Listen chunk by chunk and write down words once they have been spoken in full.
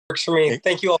Works for me.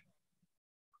 Thank you all.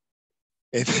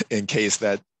 In case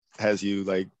that has you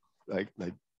like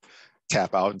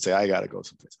tap out and say, I gotta go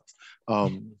someplace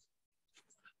else.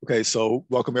 Okay, so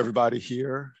welcome everybody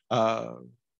here.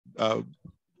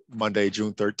 Monday,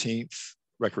 June 13th,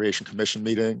 Recreation Commission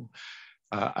meeting.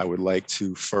 I would like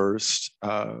to first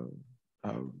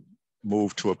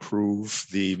move to approve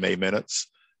the May minutes,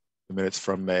 the minutes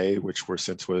from May, which were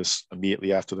sent to us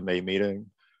immediately after the May meeting.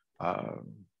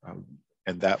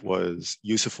 And that was,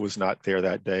 Yusuf was not there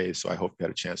that day, so I hope you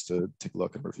had a chance to take a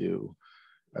look and review,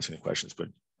 ask any questions, but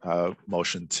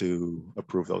motion to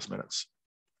approve those minutes.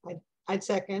 I'd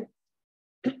second.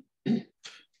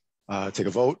 Take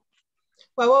a vote.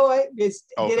 Well, did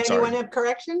anyone have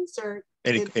corrections or?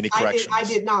 Any corrections? I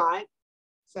did not,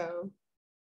 so.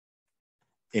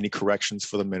 Any corrections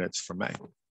for the minutes from May?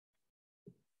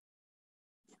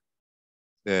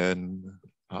 Then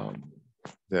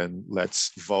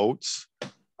let's vote.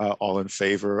 All in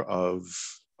favor of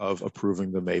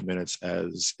approving the May minutes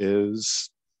as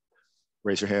is,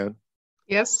 raise your hand.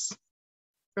 Yes,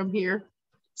 from here.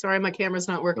 Sorry, my camera's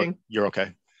not working. You're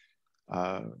okay.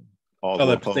 All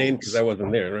I'll abstain because I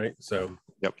wasn't there, right? So.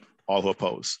 Yep, all who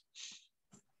oppose.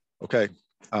 Okay,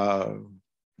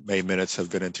 May minutes have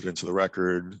been entered into the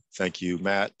record. Thank you,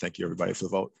 Matt. Thank you, everybody, for the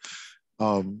vote.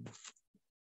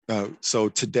 So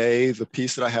today, the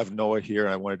piece that I have Noah here,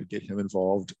 and I wanted to get him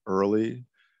involved early,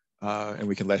 and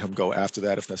we can let him go after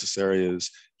that if necessary, is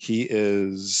he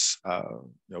is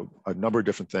a number of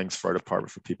different things for our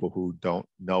department for people who don't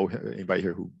know him. Anybody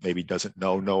here who maybe doesn't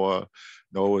know Noah.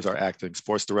 Noah was our acting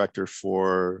sports director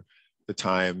for the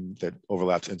time that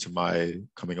overlaps into my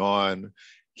coming on.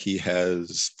 He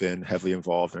has been heavily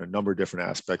involved in a number of different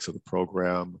aspects of the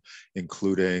program,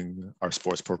 including our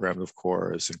sports program, of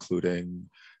course, including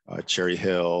Cherry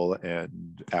Hill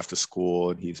and after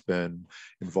school. And he's been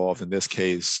involved in this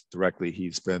case directly.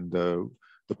 He's been the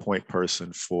point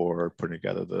person for putting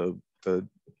together the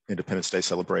Independence Day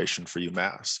celebration for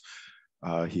UMass.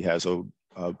 He has a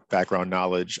background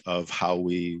knowledge of how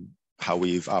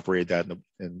we've operated that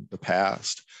in the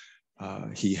past.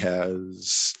 He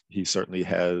certainly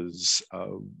has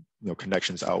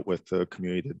connections out with the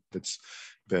community that's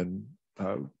been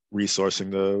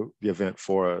resourcing the event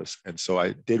for us. And so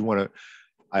I did want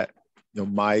to,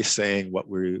 my saying what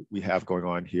we have going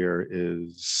on here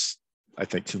is, I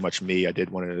think, too much me. I did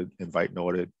want to invite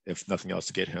Noah to, if nothing else,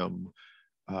 to get him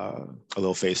a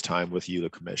little FaceTime with you, the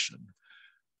commission.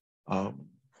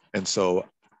 And so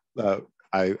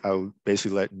I'll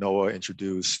basically let Noah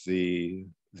introduce the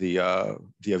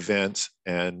event,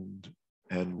 and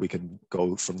we can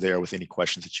go from there with any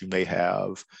questions that you may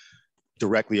have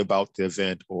directly about the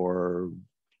event or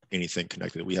anything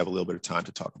connected. We have a little bit of time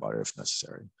to talk about it if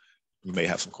necessary. You may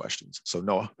have some questions. So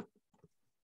Noah.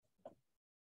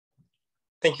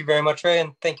 Thank you very much, Ray,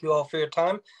 and thank you all for your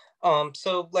time.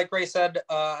 So like Ray said,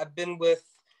 I've been with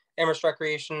Amherst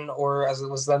Recreation, or as it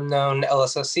was then known,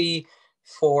 LSSC,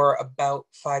 for about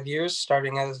 5 years,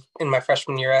 starting in my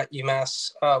freshman year at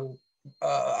UMass.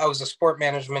 I was a sport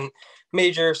management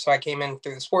major, so I came in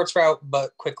through the sports route,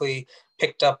 but quickly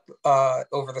picked up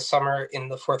over the summer in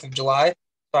the 4th of July.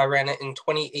 So I ran it in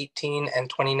 2018 and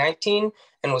 2019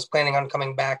 and was planning on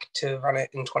coming back to run it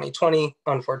in 2020.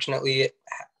 Unfortunately,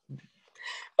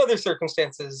 other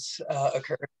circumstances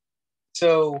occurred.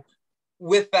 So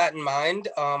with that in mind,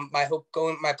 my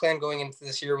plan going into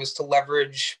this year was to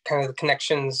leverage kind of the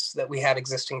connections that we had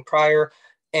existing prior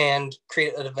and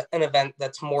create an event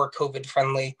that's more COVID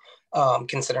friendly,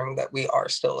 considering that we are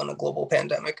still in a global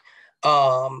pandemic.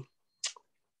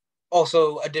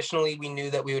 Also, additionally, we knew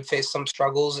that we would face some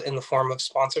struggles in the form of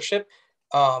sponsorship.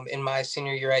 In my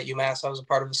senior year at UMass, I was a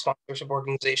part of a sponsorship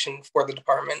organization for the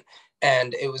department,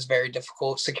 and it was very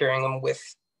difficult securing them with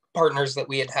partners that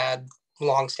we had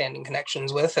long-standing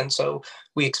connections with, and so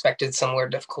we expected similar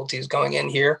difficulties going in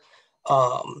here.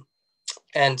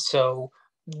 And so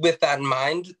with that in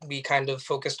mind, we kind of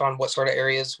focused on what sort of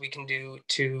areas we can do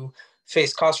to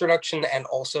face cost reduction and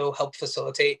also help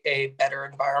facilitate a better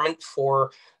environment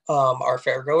for our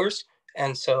fairgoers.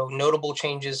 And so notable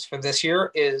changes for this year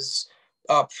is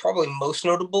probably most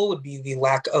notable would be the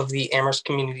lack of the Amherst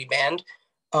Community Band.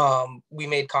 We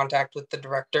made contact with the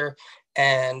director,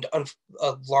 and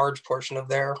a large portion of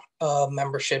their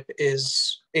membership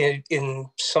is in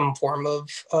some form of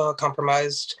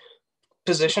compromised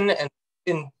position, and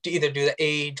either due to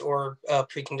age or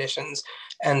preconditions.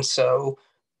 And so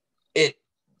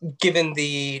given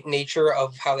the nature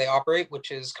of how they operate,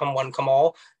 which is come one, come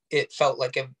all, it felt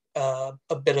like a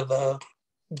bit of a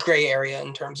gray area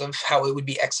in terms of how it would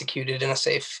be executed in a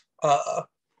safe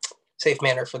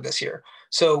manner for this year.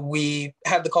 So we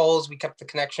had the calls, we kept the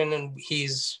connection, and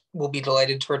will be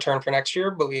delighted to return for next year,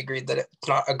 but we agreed that it's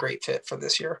not a great fit for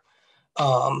this year.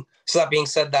 So that being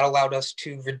said, that allowed us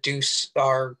to reduce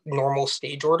our normal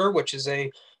stage order, which is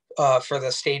for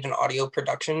the stage and audio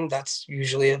production, that's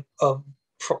usually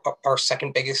our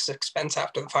second biggest expense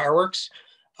after the fireworks.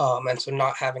 And so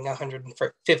not having a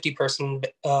 150 person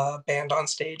band on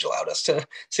stage allowed us to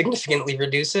significantly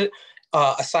reduce it.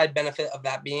 A side benefit of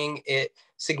that being it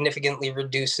significantly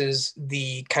reduces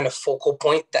the kind of focal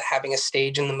point that having a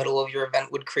stage in the middle of your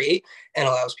event would create, and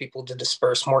allows people to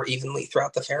disperse more evenly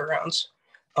throughout the fairgrounds.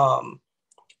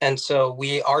 And so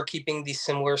we are keeping the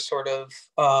similar sort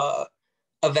of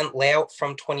event layout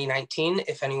from 2019,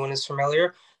 if anyone is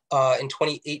familiar. In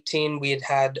 2018, we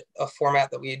had a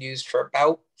format that we had used for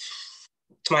about,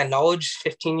 to my knowledge,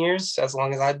 15 years, as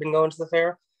long as I've been going to the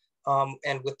fair.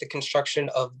 And with the construction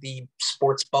of the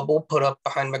sports bubble put up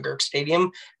behind McGurk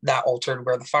Stadium, that altered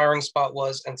where the firing spot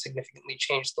was and significantly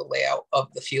changed the layout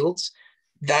of the fields.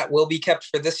 That will be kept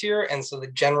for this year. And so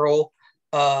the general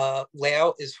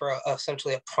layout is for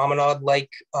essentially a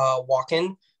promenade-like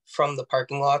walk-in from the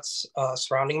parking lots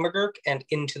surrounding McGurk and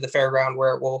into the fairground,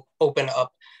 where it will open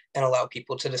up and allow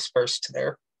people to disperse to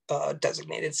their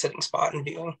designated sitting spot and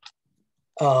viewing.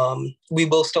 We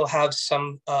will still have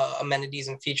some amenities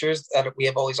and features that we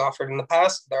have always offered in the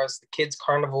past. There's the kids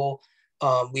carnival.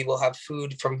 We will have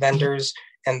food from vendors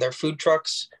and their food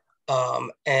trucks.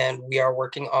 And we are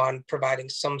working on providing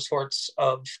some sorts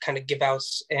of kind of give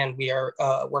outs, and we are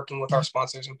working with our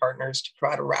sponsors and partners to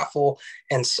provide a raffle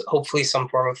and hopefully some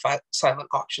form of silent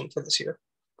auction for this year.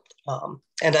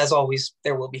 And as always,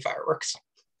 there will be fireworks.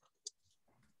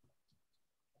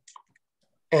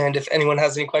 And if anyone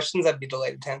has any questions, I'd be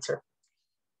delighted to answer.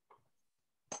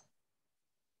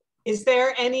 Is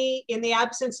there any, in the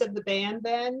absence of the band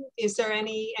then, is there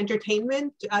any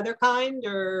entertainment, other kind,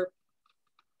 or?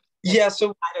 Yeah, so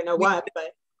I don't know what,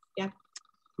 but yeah.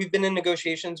 We've been in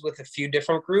negotiations with a few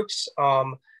different groups. A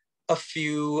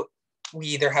few we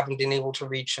either haven't been able to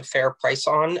reach a fair price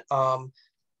on.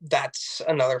 That's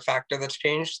another factor that's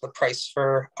changed. The price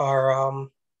for our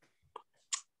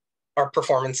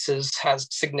performances has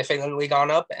significantly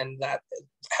gone up, and that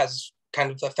has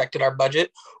kind of affected our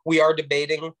budget. We are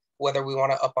debating whether we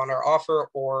want to up on our offer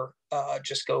or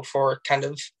just go for kind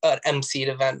of an emceed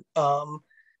event.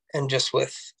 And just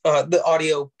with the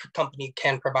audio company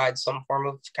can provide some form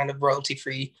of kind of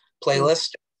royalty-free playlist.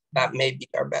 That may be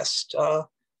our best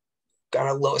kind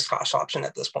of lowest cost option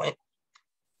at this point.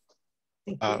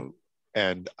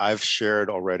 And I've shared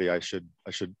already, I should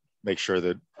make sure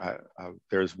that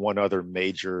there's one other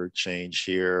major change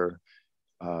here,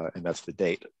 and that's the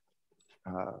date.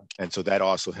 And so that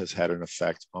also has had an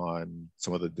effect on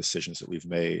some of the decisions that we've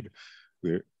made.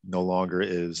 We're no longer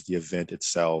is the event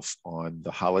itself on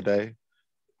the holiday,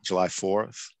 July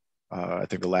 4th. I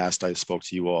think the last I spoke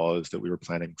to you all is that we were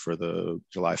planning for the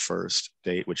July 1st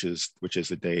date, which is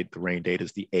the date. The rain date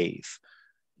is the 8th.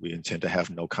 We intend to have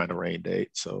no kind of rain date,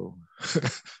 so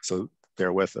so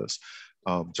bear with us.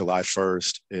 July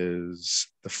 1st is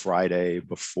the Friday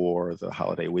before the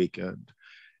holiday weekend,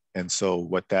 and so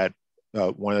what that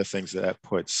one of the things that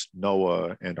puts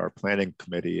NOAA and our planning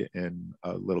committee in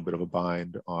a little bit of a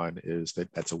bind on is that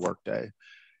that's a work day.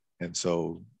 And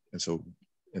so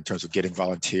in terms of getting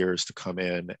volunteers to come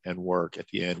in and work at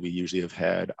the end, we usually have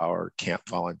had our camp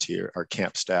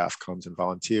staff comes and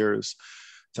volunteers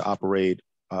to operate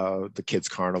the kids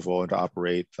carnival and to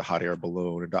operate the hot air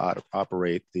balloon and to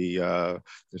operate the,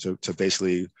 to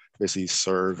basically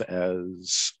serve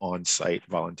as on-site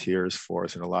volunteers for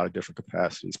us in a lot of different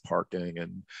capacities, parking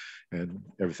and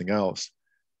everything else.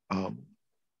 And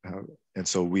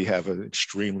so we have an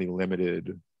extremely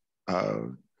limited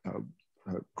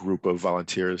group of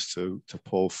volunteers to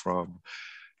pull from.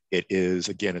 It is,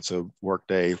 again, it's a work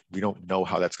day. We don't know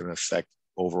how that's going to affect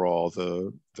overall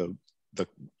the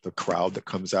crowd that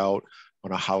comes out.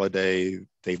 On a holiday,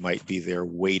 they might be there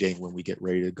waiting when we get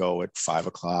ready to go at 5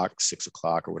 o'clock, 6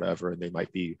 o'clock or whatever, and they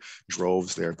might be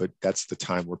droves there, but that's the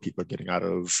time where people are getting out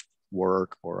of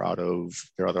work or out of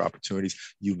their other opportunities.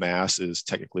 UMass is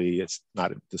technically, it's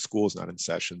not, the school's not in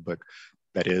session, but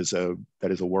that is a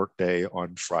work day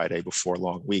on Friday before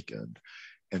long weekend.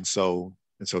 And so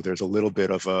there's a little bit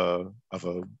of a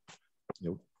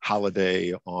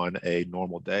holiday on a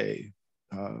normal day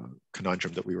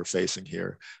conundrum that we were facing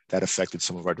here that affected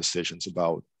some of our decisions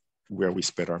about where we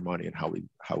spent our money and how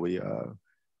we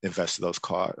invested those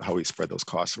costs, how we spread those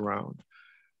costs around.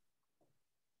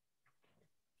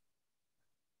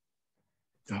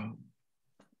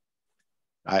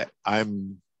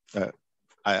 I'm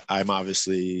I'm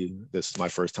obviously, this is my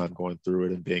first time going through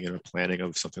it and being in a planning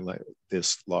of something like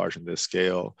this large and this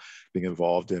scale, being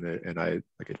involved in it. And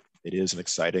it is an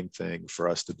exciting thing for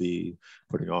us to be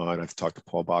putting on. I've talked to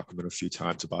Paul Bachman a few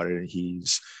times about it, and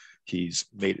he's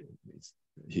made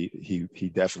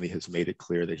he definitely has made it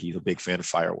clear that he's a big fan of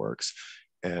fireworks,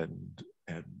 and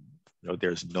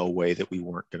there's no way that we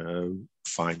weren't going to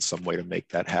find some way to make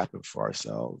that happen for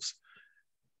ourselves.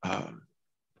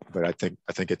 But I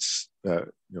think it's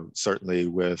certainly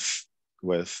with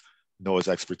Noah's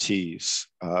expertise,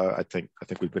 I think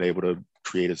we've been able to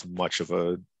create as much of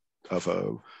a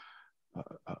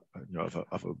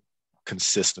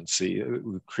consistency.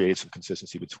 We've created some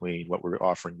consistency between what we're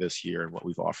offering this year and what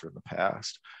we've offered in the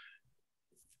past.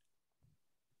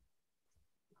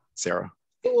 Sarah?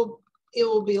 It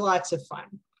will be lots of fun.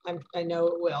 I know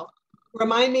it will.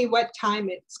 Remind me what time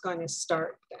it's going to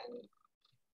start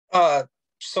then.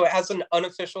 So it has an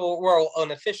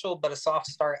unofficial, but a soft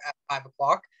start at 5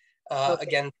 o'clock. Okay.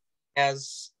 Again,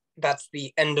 as that's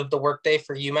the end of the workday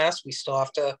for UMass, we still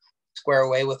have to square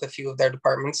away with a few of their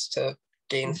departments to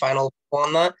gain final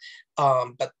on that.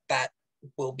 But that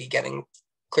will be getting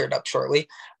cleared up shortly.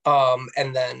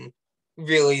 And then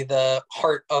really the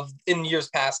heart of, in years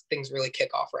past, things really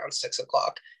kick off around 6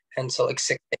 o'clock. And so like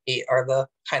 6 to 8 are the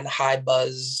kind of high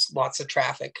buzz, lots of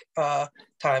traffic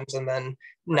times. And then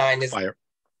 9 is the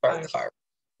fire.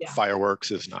 Yeah. Fireworks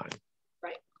is 9.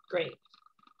 Right, great.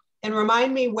 And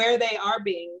remind me where they are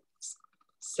being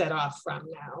set off from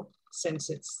now,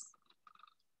 since it's...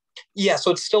 Yeah,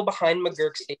 so it's still behind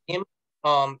McGurk Stadium.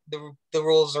 The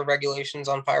rules or regulations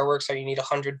on fireworks are you need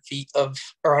 100 feet or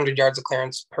 100 yards of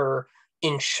clearance per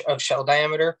inch of shell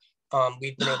diameter.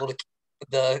 We've been able to keep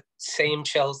the same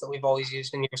shells that we've always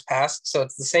used in years past. So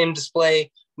it's the same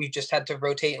display. We've just had to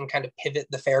rotate and kind of pivot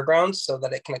the fairgrounds so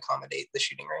that it can accommodate the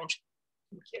shooting range.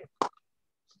 Thank you.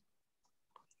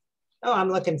 Oh, I'm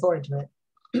looking forward to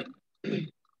it.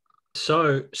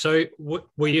 So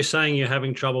were you saying you're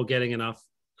having trouble getting enough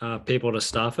people to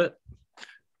staff it?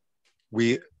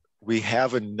 We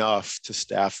have enough to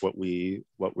staff what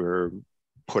we're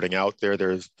putting out there.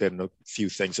 There's been a few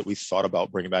things that we thought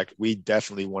about bringing back. We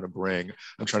definitely want to bring,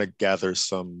 I'm trying to gather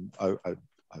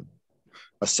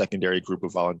a secondary group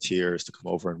of volunteers to come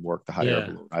over and work the hot air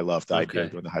balloon. I love the idea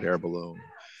of doing the hot air balloon.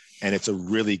 And it's a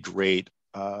really great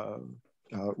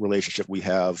relationship we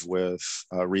have with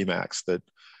Remax that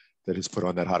has put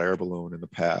on that hot air balloon in the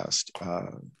past.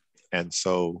 And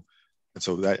so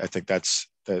that, I think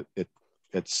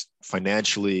it's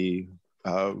financially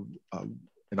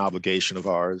an obligation of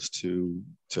ours to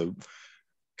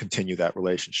continue that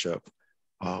relationship.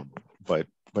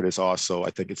 But it's also, I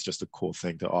think it's just a cool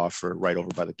thing to offer right over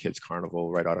by the Kids Carnival,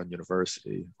 right out on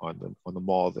University on the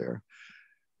mall there.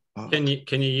 Can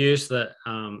you use the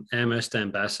Amherst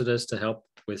ambassadors to help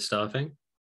with staffing?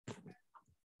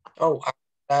 Oh,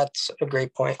 that's a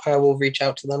great point. I will reach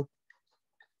out to them.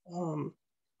 A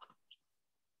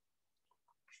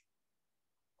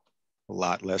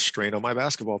lot less strain on my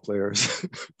basketball players,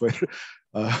 but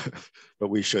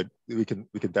we can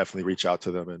definitely reach out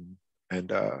to them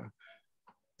and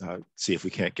see if we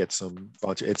can't get some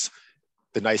volunteer. It's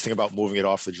the nice thing about moving it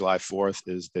off the July 4th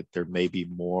is that there may be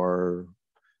more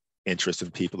interest in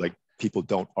people. Like people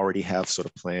don't already have sort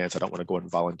of plans. I don't want to go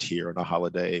and volunteer on a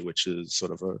holiday, which is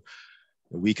sort of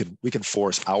we can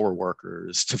force our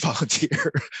workers to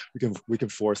volunteer. we can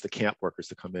force the camp workers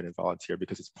to come in and volunteer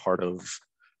because it's part of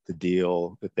the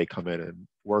deal that they come in and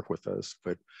work with us.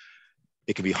 But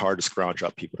it can be hard to scrounge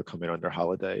up people to come in on their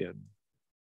holiday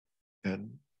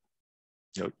and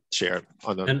share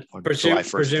on July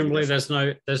 1st. Presumably there's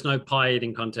no pie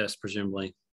eating contest,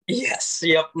 presumably. Yes.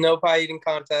 Yep. No pie eating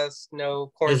contest.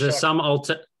 No corn. Is there some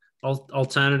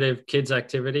alternative kids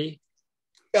activity?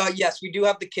 Yes, we do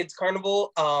have the Kids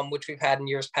Carnival, which we've had in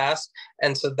years past.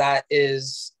 And so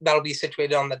that'll be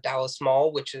situated on the Dallas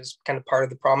Mall, which is kind of part of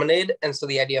the promenade. And so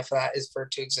the idea for that is for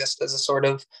it to exist as a sort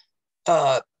of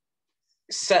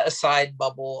set aside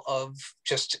bubble of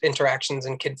just interactions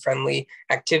and kid-friendly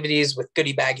activities with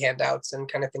goodie bag handouts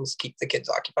and kind of things to keep the kids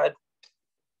occupied.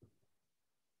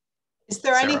 Is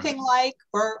there anything like,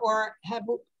 or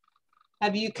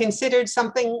have you considered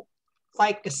something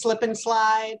like a slip and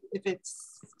slide if it's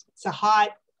a hot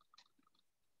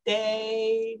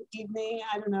day, evening?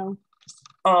 I don't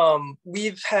know.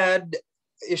 We've had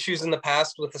issues in the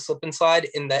past with the slip and slide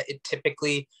in that it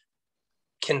typically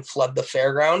can flood the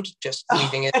fairground, just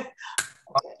leaving it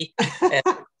and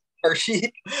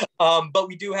Hershey. But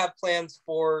we do have plans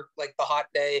for like the hot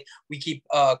day. We keep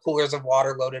coolers of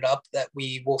water loaded up that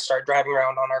we will start driving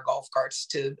around on our golf carts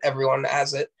to everyone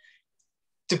as it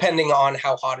depending on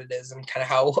how hot it is and kind of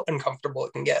how uncomfortable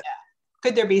it can get.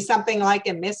 Could there be something like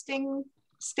a misting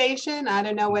station? I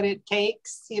don't know what it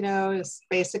takes. It's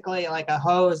basically like a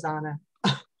hose on a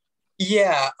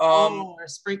or a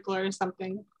sprinkler or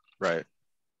something. Right.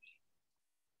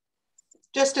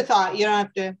 Just a thought. You don't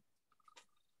have to.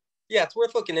 Yeah, it's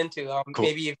worth looking into. Cool.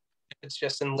 Maybe if it's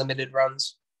just in limited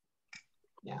runs.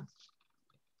 Yeah.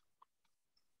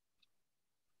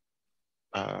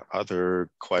 Other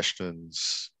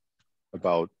questions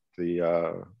about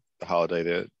the holiday,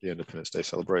 the Independence Day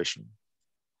celebration?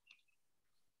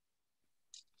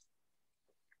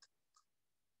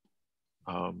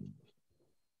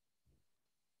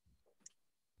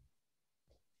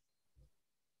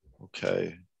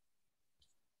 Okay.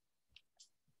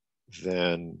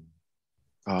 Then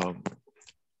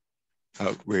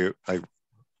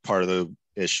part of the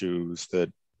issues that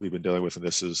we've been dealing with, and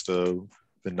this is the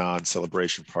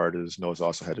non-celebration part, is Noah's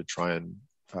also had to try and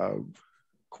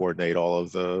coordinate all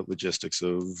of the logistics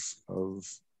of on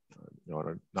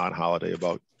a non-holiday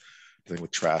about dealing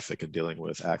with traffic and dealing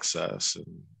with access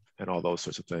and all those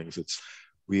sorts of things.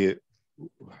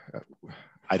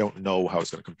 I don't know how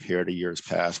it's going to compare to years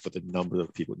past, but the number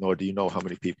of people, Noah, do you know how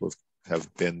many people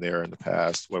have been there in the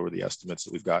past? What were the estimates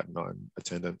that we've gotten on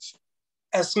attendance?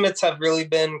 Estimates have really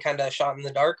been kind of shot in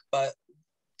the dark, but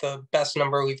the best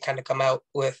number we've kind of come out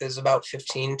with is about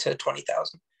 15 to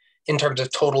 20,000 in terms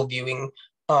of total viewing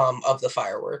of the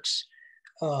fireworks.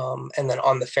 And then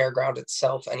on the fairground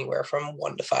itself, anywhere from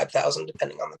 1 to 5,000,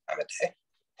 depending on the time of day.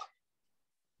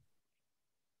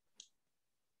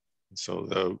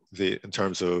 So in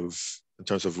terms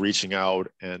of reaching out,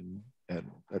 and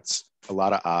that's a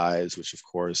lot of eyes, which of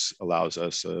course allows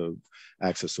us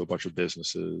access to a bunch of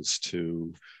businesses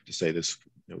to say this,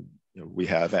 we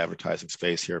have advertising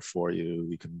space here for you.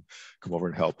 You can come over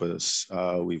and help us.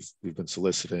 We've been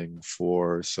soliciting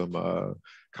for some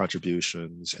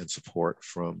contributions and support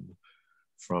from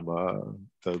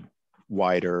the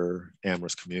wider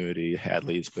Amherst community.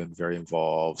 Hadley's been very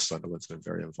involved. Sunderland's been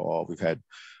very involved. We've had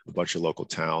a bunch of local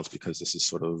towns, because this is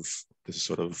sort of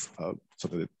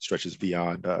something that stretches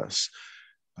beyond us.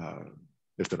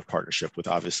 There's been a partnership with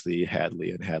obviously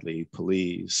Hadley and Hadley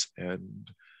Police and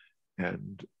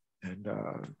the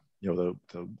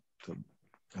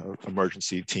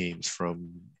emergency teams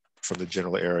from the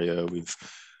general area. We've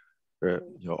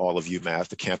all of UMass,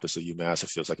 the campus of UMass, it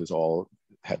feels like has all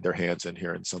had their hands in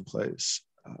here in some place.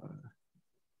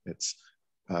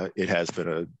 It has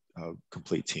been a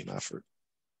complete team effort.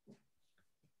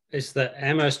 Is the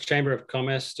Amherst Chamber of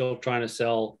Commerce still trying to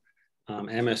sell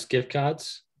Amherst gift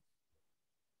cards?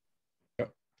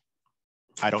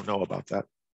 I don't know about that.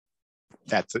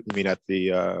 You mean at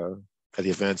the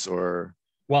events, or?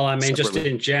 Well, I mean, just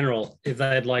in general, if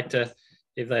they'd like to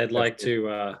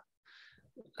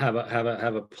have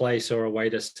a place or a way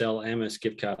to sell Amherst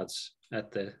gift cards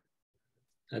at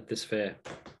this fair.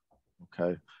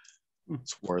 Okay,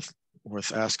 it's worth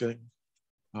asking.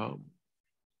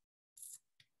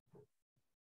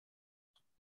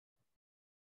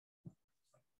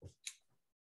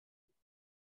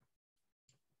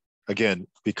 Again,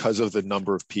 because of the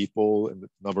number of people and the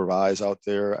number of eyes out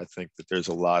there, I think that there's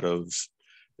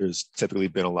typically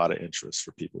been a lot of interest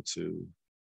for people to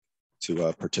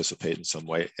participate in some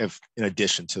way. In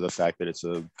addition to the fact that it's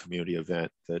a community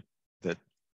event, that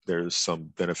there's some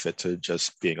benefit to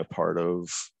just being a part of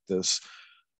this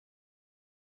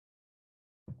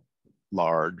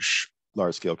large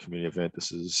scale community event.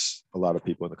 This is a lot of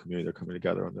people in the community that are coming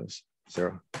together on this.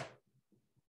 Sarah?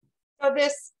 So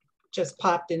this just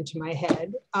popped into my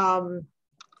head. And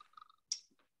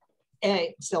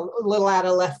it's a little out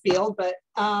of left field, but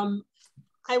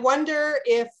I wonder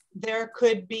if there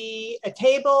could be a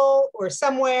table or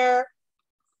somewhere,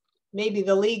 maybe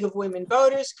the League of Women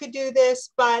Voters could do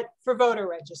this, but for voter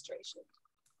registration.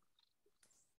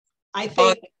 I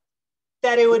think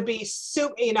that it would be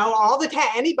super, all the time,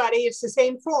 anybody, it's the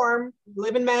same form,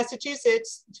 live in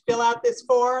Massachusetts, fill out this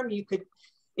form. You could,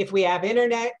 if we have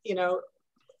internet,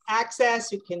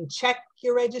 access, you can check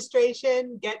your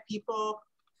registration, get people,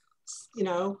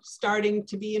 starting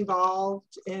to be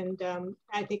involved. And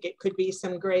I think it could be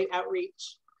some great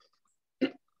outreach.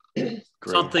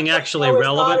 Something actually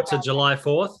relevant to July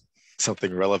 4th?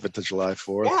 Something relevant to July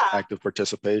 4th, yeah. Active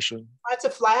participation. Lots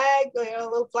of flag,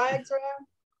 little flags around.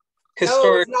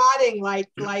 Historic, no, nodding like,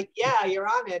 yeah, you're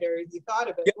on it, or you thought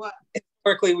of it. Yeah. What?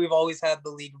 Historically, we've always had the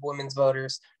League of Women's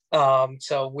Voters.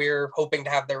 So we're hoping to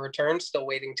have their return, still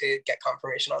waiting to get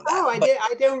confirmation on that. Oh,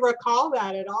 I didn't recall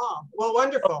that at all. Well,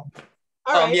 wonderful.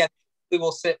 All right. Yeah, we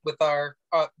will sit with our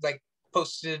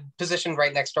posted position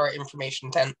right next to our information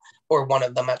tent, or one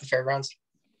of them at the fairgrounds.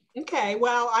 Okay,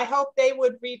 well, I hope they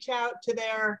would reach out to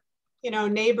their,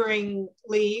 neighboring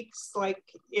leagues, like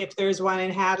if there's one in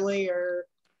Hadley or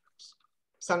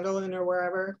Sunderland or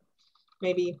wherever.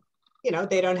 Maybe,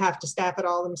 they don't have to staff it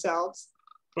all themselves.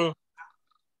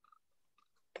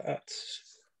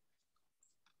 That's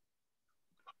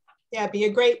Yeah, it'd be a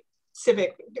great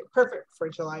civic, perfect for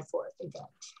July 4th, in fact.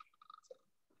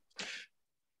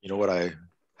 You know what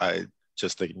I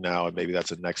just think now, and maybe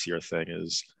that's a next year thing,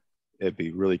 is it'd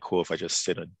be really cool if I just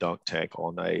sit in a dunk tank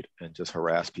all night and just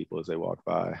harass people as they walk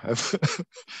by.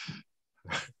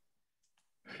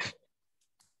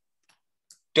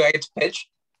 Do I get to pitch?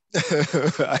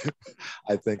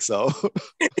 I think so.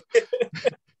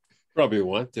 Probably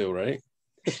want to, right?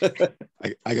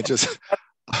 I could just,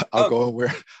 I'll go and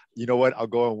wear, you know what? I'll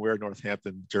go and wear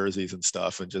Northampton jerseys and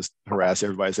stuff and just harass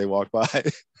everybody as they walk by.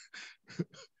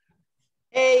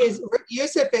 Hey,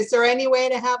 Yusuf, is there any way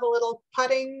to have a little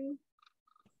putting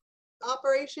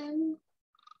operation?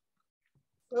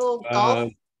 Little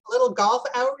golf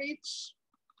outreach?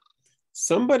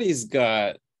 Somebody's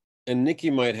got, and Nikki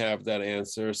might have that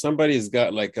answer. Somebody's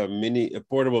got like a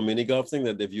portable mini golf thing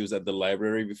that they've used at the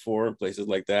library before, places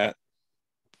like that.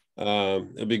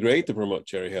 It'd be great to promote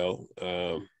Cherry Hill.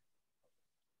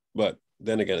 But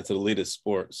then again, it's an elitist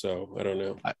sport, so I don't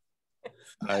know.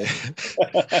 I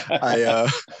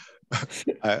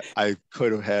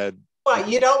could have had. What,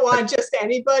 you don't want just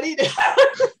anybody to?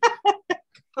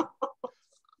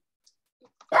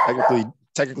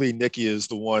 Technically, Nikki is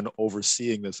the one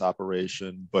overseeing this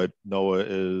operation, but Noah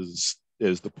is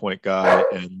the point guy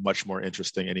and much more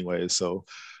interesting anyway. So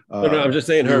no, I'm just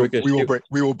saying her because we'll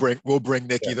bring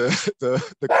Nikki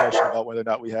the question about whether or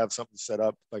not we have something set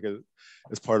up like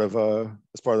as part of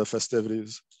the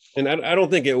festivities. And I don't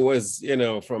think it was,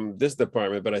 from this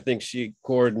department, but I think she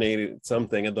coordinated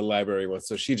something at the library once.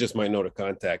 So she just might know to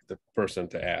contact the person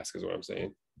to ask, is what I'm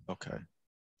saying. Okay.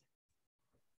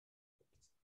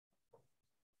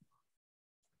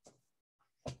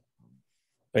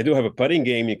 I do have a putting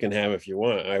game you can have if you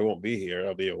want. I won't be here.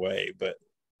 I'll be away, but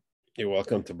you're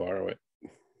welcome to borrow it.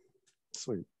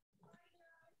 Sweet.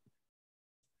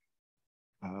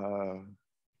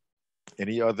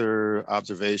 Any other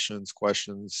observations,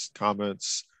 questions,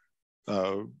 comments,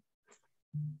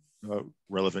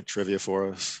 relevant trivia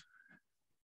for us?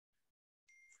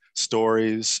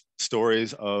 Stories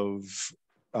of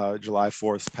July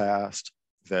 4th past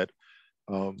that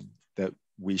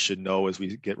we should know as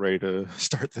we get ready to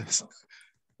start this.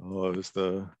 Oh, it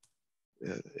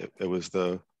was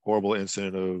the horrible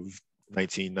incident of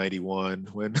 1991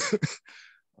 when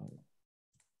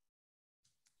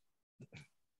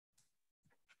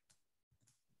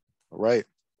all right,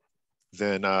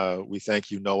 then we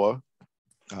thank you, Noah.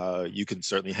 You can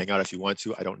certainly hang out if you want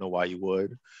to. I don't know why you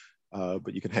would,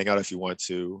 but you can hang out if you want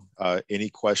to. Any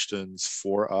questions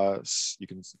for us, you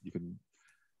can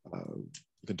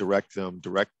direct them.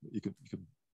 You can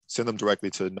send them directly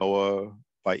to Noah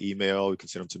by email. You can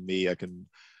send them to me. I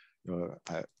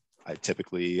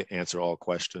typically answer all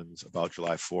questions about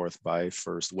July 4th by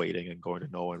first waiting and going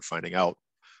to Noah and finding out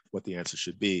what the answer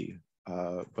should be.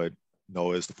 But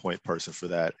Noah is the point person for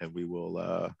that, and we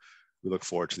look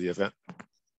forward to the event.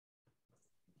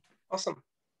 Awesome.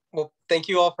 Well, thank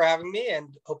you all for having me,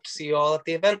 and hope to see you all at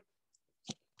the event.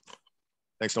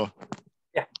 Thanks, Noah.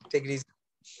 Yeah, take it easy.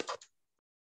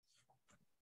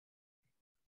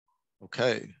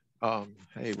 Okay.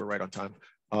 Hey, we're right on time.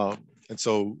 And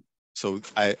so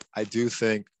I do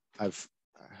think I've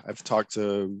talked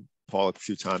to Paul a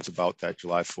few times about that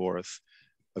July 4th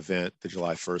event, the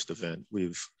July 1st event.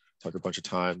 We've talked a bunch of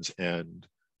times, and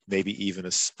maybe even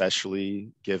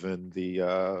especially given the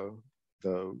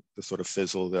sort of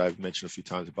fizzle that I've mentioned a few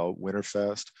times about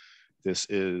Winterfest, this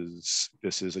is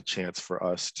a chance for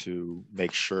us to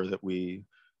make sure that we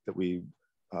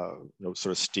sort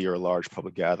of steer a large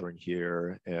public gathering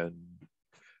here, and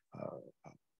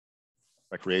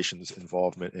Recreation's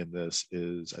involvement in this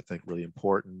is, I think, really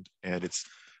important, and it's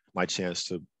my chance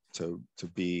to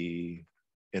be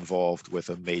involved with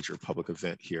a major public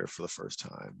event here for the first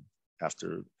time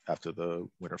after the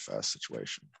Winterfest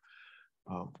situation.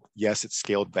 Yes, it's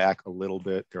scaled back a little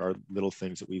bit. There are little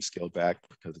things that we've scaled back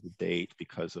because of the date,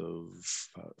 because of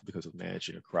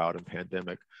managing a crowd and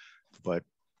pandemic, but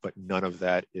none of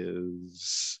that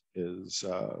is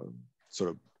sort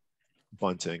of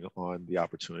bunting on the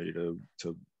opportunity to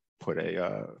put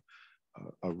a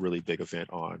really big event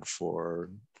on for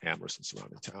Amherst and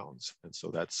surrounding towns. And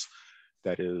so that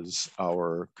is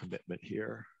our commitment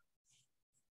here.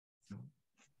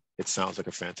 It sounds like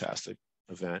a fantastic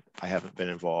event. I haven't been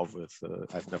involved with,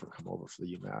 I've never come over for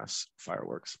the UMass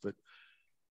fireworks, but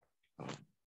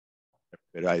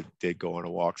that I did go on a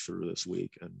walkthrough this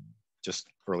week and just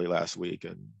early last week,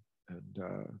 and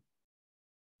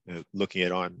looking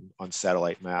at on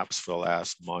satellite maps for the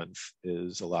last month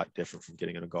is a lot different from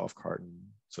getting in a golf cart and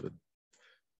sort of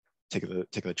taking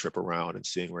the trip around and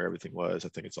seeing where everything was. I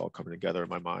think it's all coming together in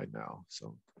my mind now.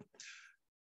 So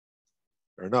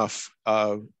fair enough.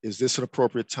 Is this an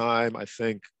appropriate time? I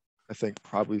think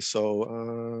probably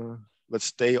so. Let's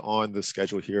stay on the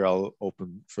schedule here. I'll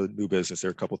open for new business. There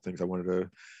are a couple of things I wanted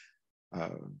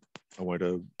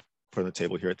to put on the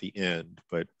table here at the end,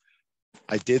 but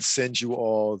I did send you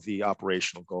all the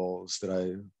operational goals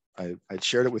that I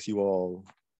shared it with you all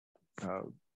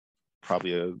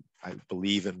probably I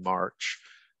believe in March,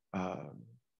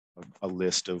 a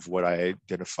list of what I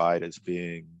identified as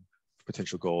being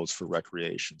potential goals for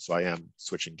recreation. So I am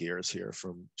switching gears here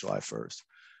from July 1st.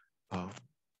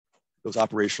 Those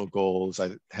operational goals I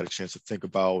had a chance to think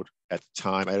about at the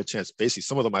time. I had a chance, basically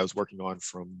some of them I was working on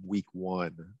from week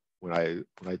one when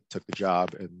I took the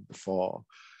job in the fall.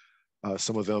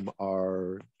 Some of them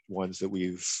are ones that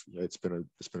it's been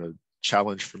a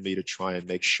challenge for me to try and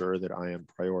make sure that I am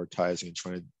prioritizing and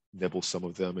trying to nibble some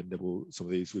of them and nibble some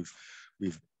of these.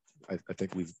 I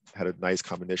think we've had a nice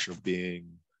combination of being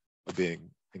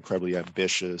incredibly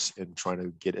ambitious in trying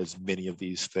to get as many of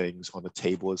these things on the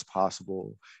table as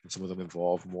possible. And some of them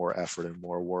involve more effort and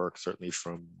more work, certainly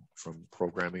from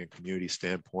programming and community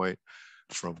standpoint,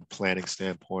 from planning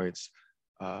standpoints,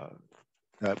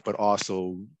 but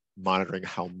also monitoring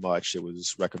how much it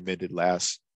was recommended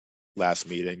last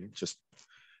meeting. Just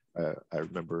I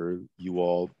remember you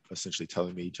all essentially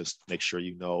telling me just make sure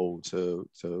you know to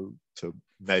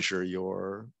measure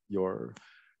your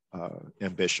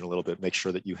ambition a little bit. Make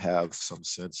sure that you have some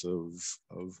sense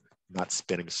of not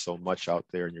spending so much out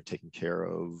there, and you're taking care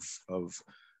of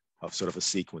sort of a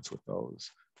sequence with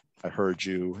those. I heard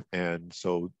you, and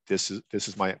so this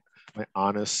is my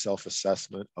honest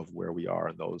self-assessment of where we are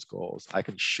in those goals. I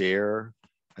can share,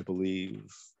 I believe,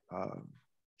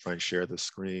 try and share the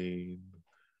screen.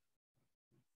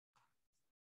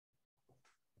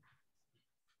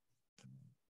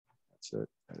 That's it.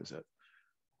 That is it.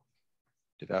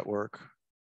 Did that work?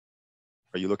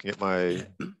 Are you looking at my?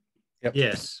 Yep.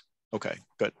 Yes. Okay,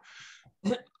 good.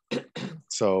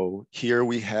 So here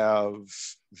we have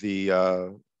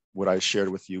the what I shared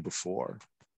with you before.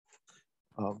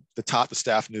 The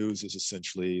staff news is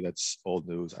essentially, that's old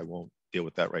news. I won't deal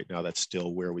with that right now. That's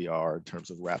still where we are in terms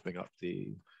of wrapping up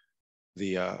the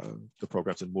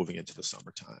programs and moving into the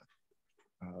summertime.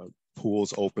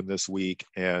 Pools open this week,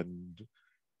 and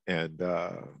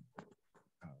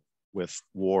with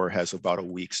War has about a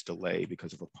week's delay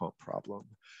because of a pump problem.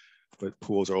 But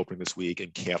pools are opening this week,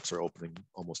 and camps are opening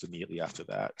almost immediately after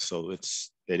that. So it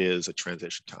is a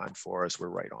transition time for us. We're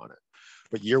right on it.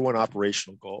 But year one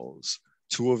operational goals,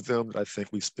 two of them that I think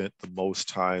we spent the most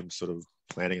time sort of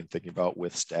planning and thinking about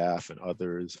with staff and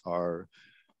others are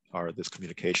this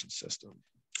communication system.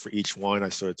 For each one, I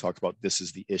sort of talked about this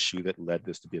is the issue that led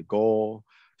this to be a goal.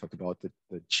 Talked about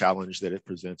the challenge that it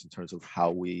presents in terms of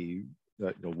how we,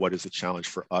 what is the challenge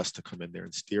for us to come in there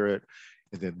and steer it,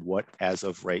 and then what, as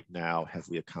of right now, have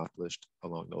we accomplished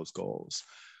along those goals.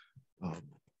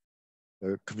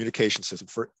 The communication system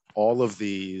for all of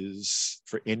these,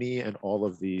 for any and all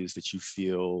of these that you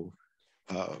feel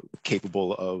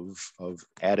capable of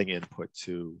adding input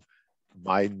to,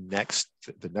 the next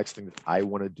thing that I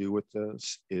want to do with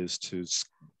this is to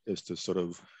sort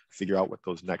of figure out what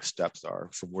those next steps are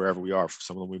from wherever we are. For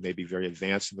some of them, we may be very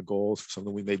advanced in the goals. For some of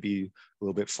them, we may be a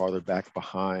little bit farther back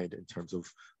behind in terms of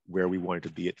where we wanted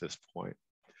to be at this point.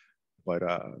 But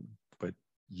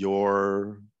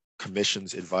your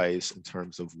commission's advice in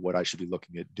terms of what I should be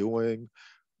looking at doing,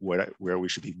 where we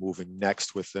should be moving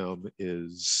next with them,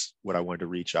 is what I wanted to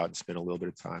reach out and spend a little bit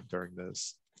of time during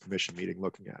this commission meeting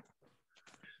looking at.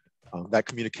 That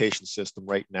communication system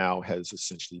right now has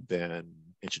essentially been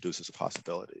introduced as a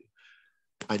possibility.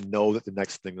 I know that the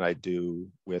next thing that I do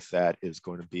with that is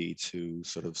going to be to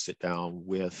sort of sit down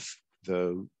with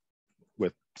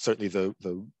certainly the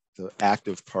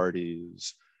active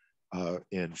parties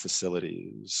in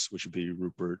facilities, which would be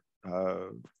Rupert,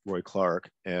 Roy Clark,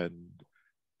 and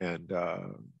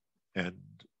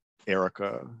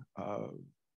Erica,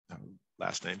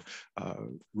 last name,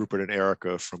 Rupert and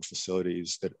Erica from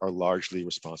facilities that are largely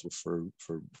responsible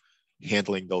for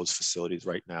handling those facilities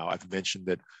right now. I've mentioned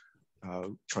that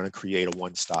trying to create a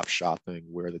one-stop shopping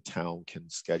where the town can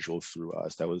schedule through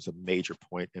us. That was a major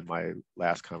point in my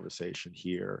last conversation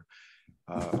here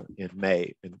in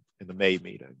May, in the May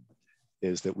meeting,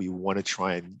 is that we want to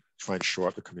try and shore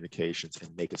up the communications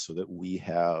and make it so that we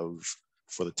have,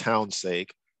 for the town's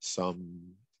sake, some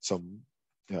some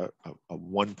a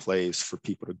one place for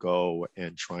people to go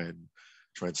and try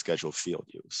and schedule field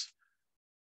use.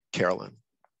 Carolyn,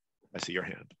 I see your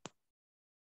hand.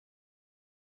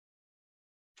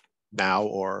 Now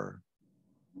or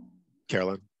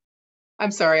Carolyn?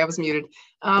 I'm sorry, I was muted.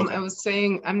 Okay. I was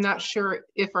saying, I'm not sure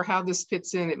if or how this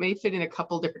fits in. It may fit in a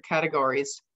couple different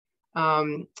categories.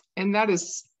 And that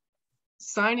is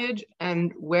signage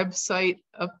and website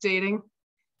updating.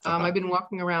 I've been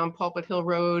walking around Pulpit Hill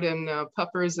Road and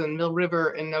Puffers and Mill River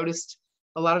and noticed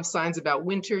a lot of signs about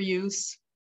winter use.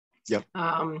 Yep.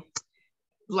 A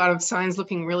lot of signs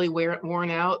looking really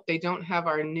worn out. They don't have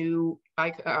our new,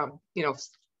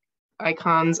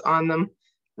 icons on them.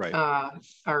 Right.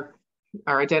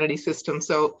 Our identity system.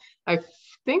 So I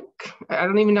think, I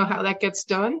don't even know how that gets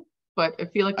done, but I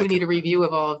feel like we need a review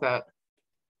of all of that.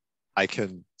 I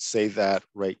can say that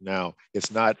right now. It's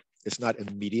not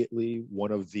immediately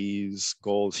one of these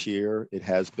goals here. It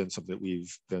has been something that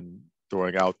we've been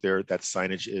throwing out there. That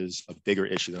signage is a bigger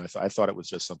issue than I thought. I thought it was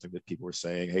just something that people were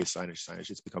saying, hey, signage.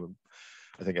 It's become,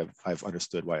 I think I've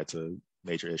understood why it's a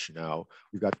major issue now.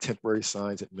 We've got temporary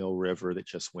signs at Mill River that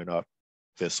just went up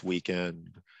this weekend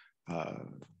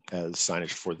as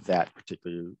signage for that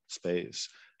particular space.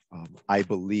 I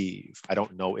believe, I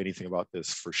don't know anything about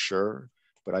this for sure,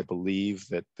 but I believe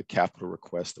that the capital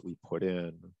request that we put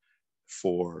in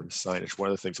for signage, one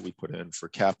of the things that we put in for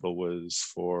capital was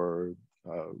for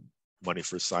money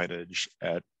for signage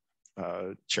at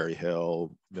Cherry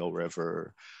Hill, Mill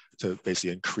River, to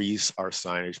basically increase our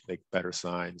signage, make better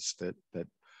signs that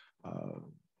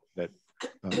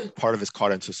part of it's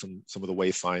caught into some of the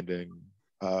wayfinding.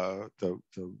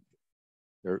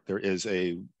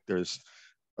 There's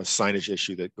a signage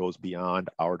issue that goes beyond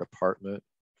our department,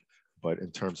 but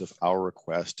in terms of our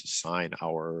request to sign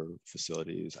our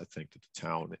facilities, I think that the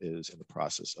town is in the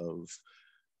process of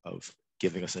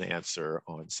giving us an answer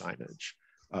on signage.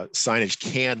 Signage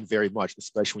can very much,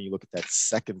 especially when you look at that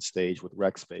second stage with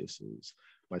rec spaces.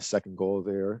 My second goal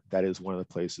there, that is one of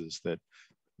the places that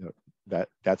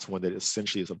that's one that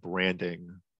essentially is a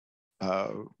branding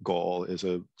goal, is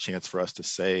a chance for us to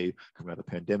say, coming out of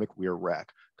the pandemic, we are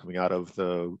rec. Coming out of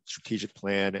the strategic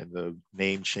plan and the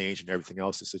name change and everything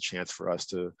else, it's a chance for us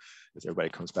to, as everybody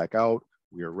comes back out,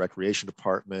 we are a recreation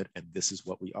department and this is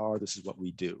what we are, this is what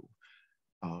we do.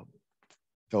 I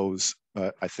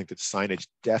think that signage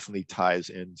definitely ties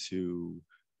into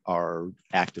our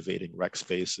activating rec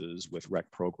spaces with rec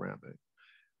programming.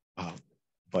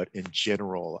 But in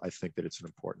general, I think that it's an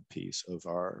important piece of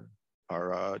our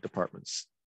department's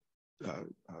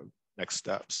next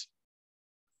steps.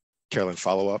 Carolyn,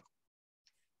 follow up,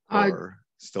 or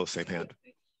still the same hand?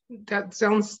 That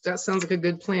sounds like a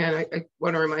good plan. I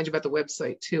want to remind you about the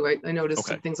website too. I noticed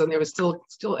some things on there, but still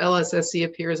LSSC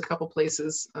appears a couple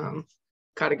places.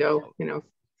 Gotta go,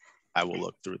 I will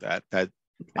look through that.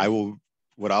 I will.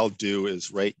 What I'll do is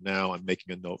right now I'm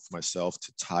making a note for myself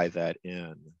to tie that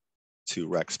in to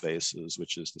rec spaces,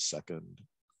 which is the second.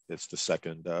 It's the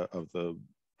second of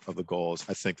the goals.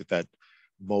 I think that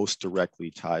most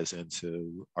directly ties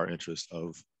into our interest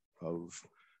of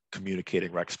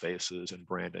communicating rec spaces and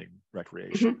branding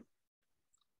recreation. Mm-hmm.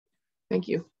 Thank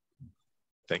you.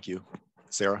 Thank you.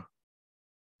 Sarah?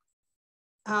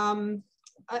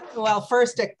 Well,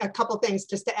 first, a couple things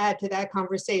just to add to that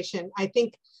conversation. I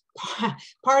think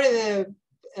part of the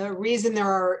reason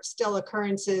there are still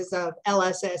occurrences of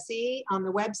LSSE on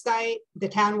the website, the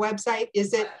town website,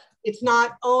 is that it's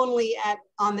not only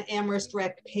on the Amherst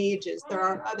Rec pages. There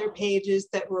are other pages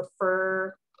that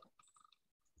refer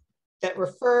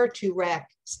to rec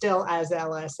still as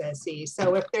LSSE.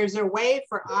 So if there's a way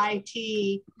for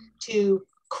IT to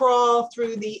crawl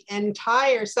through the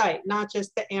entire site, not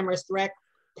just the Amherst Rec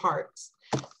parts.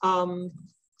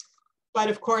 But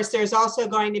of course, there's also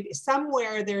going to be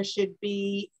somewhere there should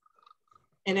be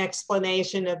an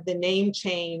explanation of the name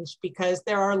change, because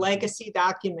there are legacy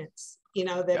documents,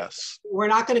 that we're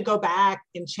not going to go back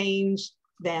and change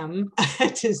them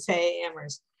to say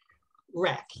Amherst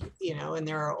Rec, and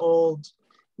there are old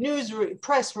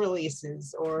press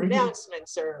releases or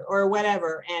announcements or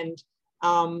whatever. And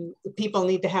people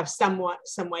need to have some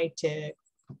way to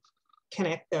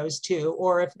connect those two,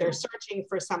 or if they're searching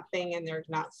for something and they're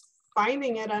not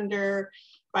finding it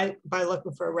by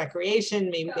looking for recreation,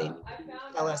 maybe they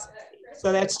tell us.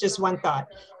 So that's just one thought.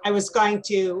 I was going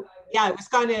to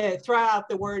throw out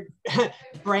the word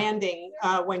branding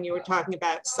when you were talking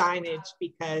about signage,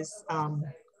 because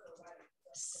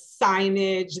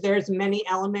signage, there's many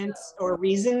elements or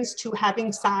reasons to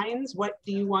having signs. What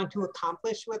do you want to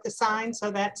accomplish with a sign?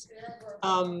 So that's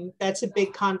a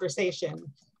big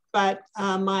conversation. But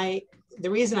the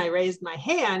reason I raised my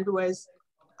hand was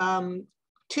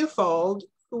twofold.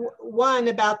 One,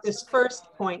 about this first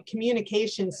point,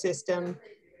 communication system.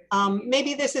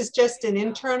 Maybe this is just an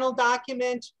internal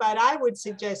document, but I would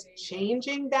suggest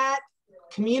changing that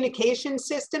communication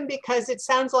system, because it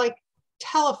sounds like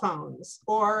telephones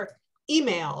or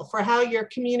email for how you're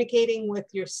communicating with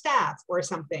your staff or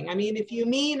something. I mean, if you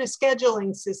mean a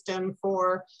scheduling system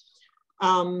for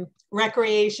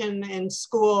recreation and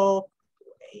school,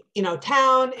 you know,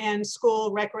 town and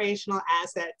school recreational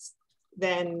assets,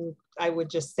 then I would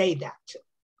just say that.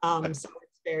 So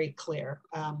it's very clear,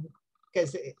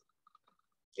 because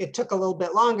it took a little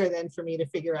bit longer then for me to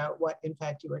figure out what in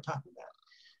fact you were talking about.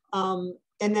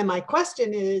 And then my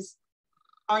question is,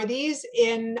 are these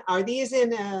in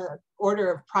a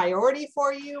order of priority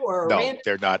for you, or no,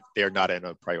 they're not. They're not in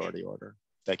a priority order.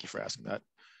 Thank you for asking that.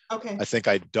 Okay. I think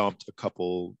I dumped a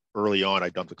couple early on. I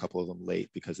dumped a couple of them late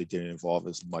because they didn't involve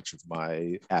as much of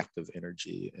my active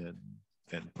energy in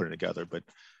putting it together. But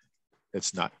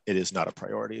it's not. It is not a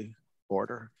priority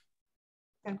order.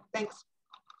 Okay, thanks.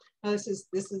 No, this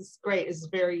is great. This is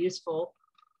very useful.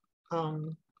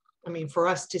 I mean, for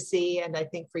us to see, and I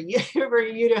think for you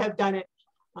to have done it.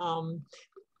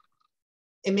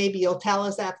 And maybe you'll tell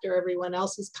us after everyone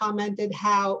else has commented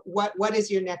what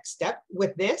is your next step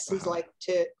with this? Is like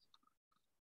to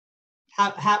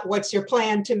what's your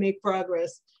plan to make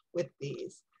progress with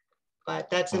these? But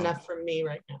that's enough for me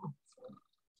right now.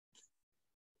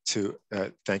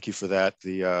 Thank you for that.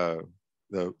 The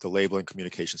labeling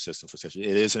communication system for scheduling.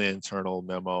 It is an internal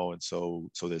memo, and so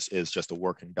this is just a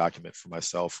working document for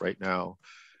myself right now.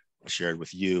 I shared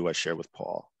with you. I shared with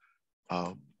Paul.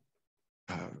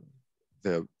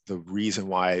 The reason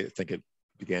why I think it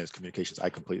began as communications, I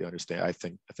completely understand. I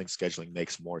think scheduling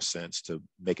makes more sense to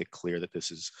make it clear that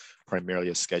this is primarily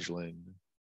a scheduling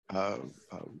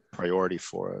priority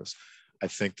for us. I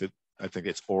think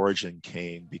its origin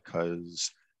came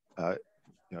because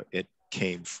it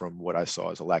came from what I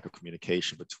saw as a lack of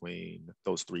communication between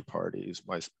those three parties: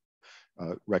 my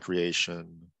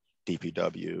recreation,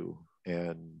 DPW,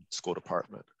 and school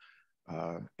department.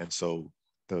 And so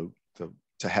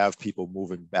to have people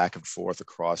moving back and forth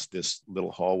across this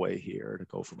little hallway here, to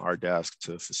go from our desk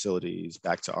to facilities,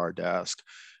 back to our desk,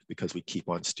 because we keep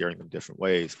on steering them different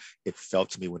ways. It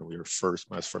felt to me when I was first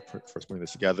putting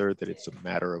this together, that it's a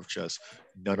matter of just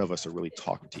none of us are really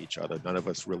talking to each other. None of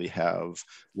us really have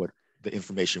what the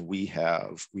information we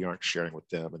have, we aren't sharing with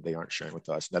them, and they aren't sharing with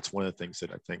us. And that's one of the things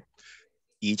that I think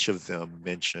each of them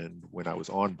mentioned when I was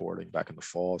onboarding back in the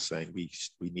fall, saying we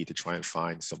need to try and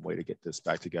find some way to get this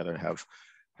back together and have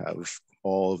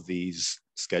all of these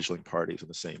scheduling parties on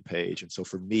the same page. And so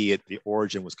for me, the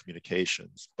origin was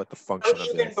communications, but the function of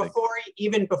it,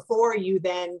 even before you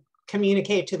then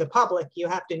communicate to the public, you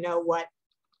have to know what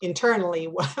internally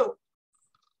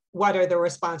what are the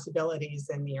responsibilities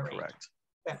and the arrangement.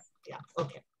 Correct. Yeah.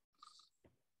 Okay.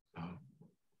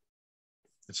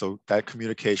 And so that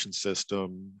communication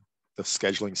system, the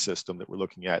scheduling system that we're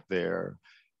looking at there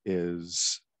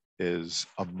is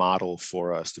a model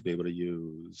for us to be able to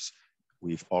use.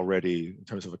 We've already, in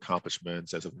terms of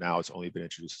accomplishments, as of now, it's only been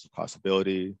introduced as a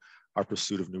possibility. Our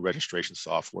pursuit of new registration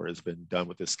software has been done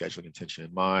with this scheduling intention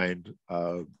in mind.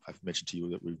 I've mentioned to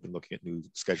you that we've been looking at new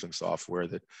scheduling software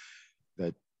that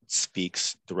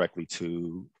speaks directly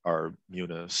to our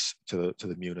Munis, to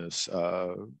the Munis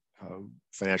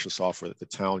financial software that the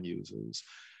town uses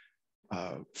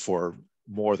for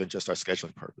more than just our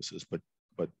scheduling purposes, but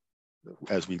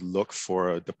as we look for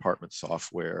a department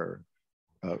software,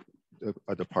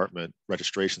 a department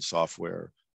registration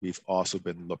software, we've also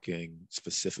been looking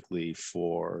specifically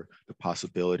for the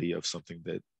possibility of something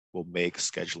that will make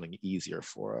scheduling easier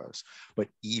for us. But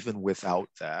even without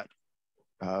that,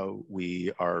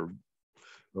 we've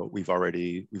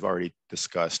already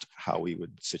discussed how we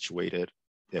would situate it.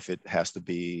 If it has to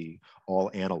be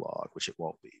all analog, which it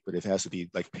won't be, but if it has to be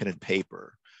like pen and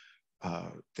paper,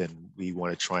 then we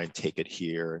want to try and take it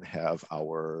here and have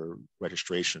our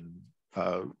registration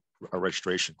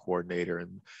coordinator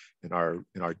and in our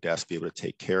desk be able to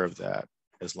take care of that,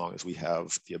 as long as we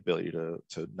have the ability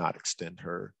to not extend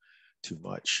her too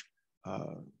much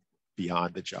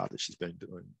beyond the job that she's been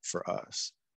doing for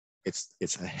us.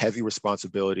 It's a heavy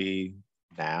responsibility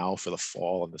now for the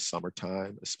fall and the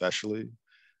summertime, especially,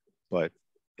 but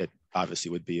it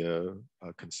obviously would be a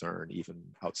concern even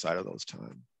outside of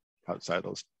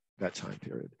that time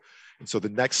period. And so the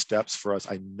next steps for us,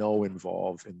 I know,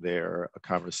 involve in there a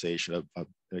conversation of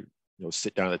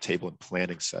sit down at the table and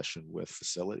planning session with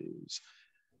facilities,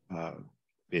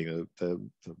 being the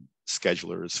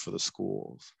schedulers for the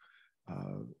schools,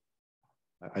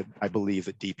 I believe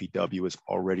that DPW is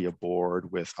already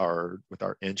aboard with our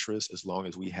interests, as long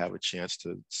as we have a chance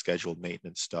to schedule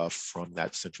maintenance stuff from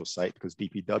that central site, because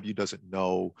DPW doesn't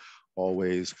know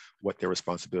always what their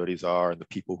responsibilities are, and the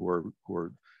people who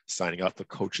are signing up, the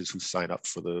coaches who sign up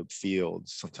for the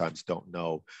fields sometimes don't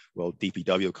know. Well,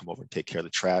 DPW will come over and take care of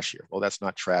the trash here. Well, that's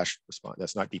not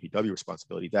that's not DPW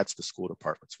responsibility. That's the school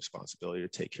department's responsibility to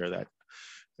take care of that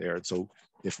there. And so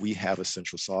if we have a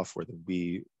central software, then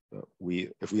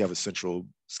if we have a central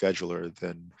scheduler,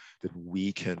 then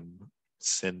we can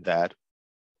send that.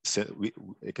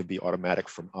 It can be automatic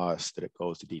from us that it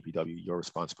goes to DPW. Your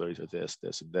responsibilities are this,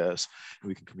 this, and this, and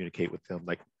we can communicate with them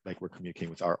like we're communicating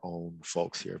with our own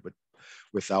folks here. But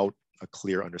without a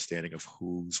clear understanding of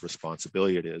whose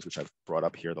responsibility it is, which I've brought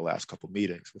up here the last couple of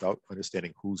meetings, without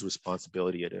understanding whose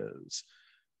responsibility it is,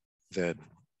 then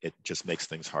it just makes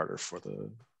things harder for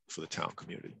the town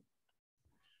community.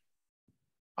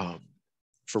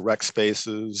 For rec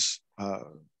spaces,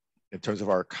 in terms of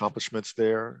our accomplishments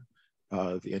there,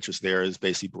 the interest there is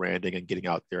basically branding and getting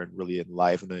out there and really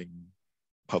enlivening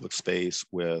public space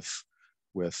with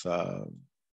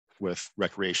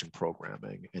recreation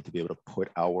programming, and to be able to put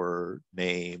our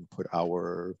name, put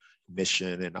our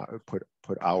mission, and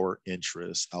put our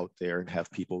interests out there, and have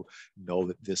people know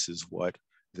that this is what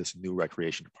this new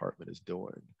recreation department is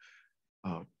doing.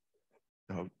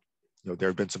 There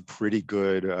have been some pretty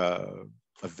good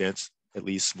events, at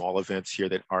least small events here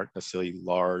that aren't necessarily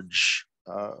large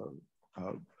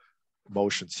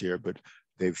motions here, but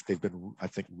they've been, I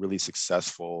think, really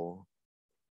successful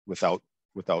without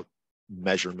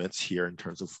measurements here in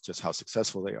terms of just how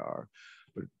successful they are.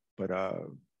 But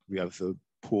we have the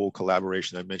pool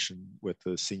collaboration I mentioned with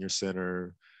the senior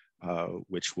center,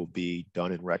 which will be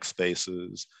done in rec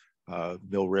spaces.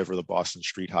 Mill River, the Boston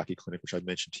Street Hockey Clinic, which I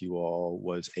mentioned to you all,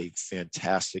 was a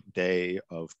fantastic day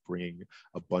of bringing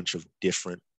a bunch of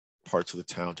different parts of the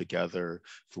town together,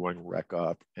 throwing rec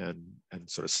up and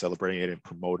sort of celebrating it and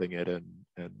promoting it and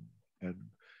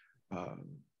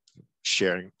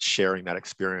sharing that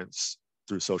experience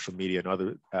through social media and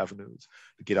other avenues.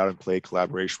 The Get Out and Play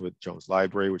collaboration with Jones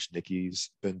Library, which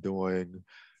Nikki's been doing,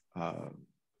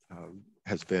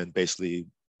 has been basically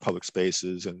public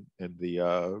spaces and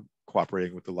the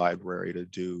cooperating with the library to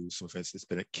do some events. It's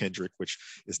been at Kendrick, which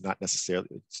is not necessarily,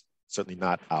 it's certainly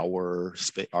not our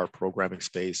programming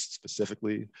space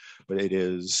specifically, but it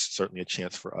is certainly a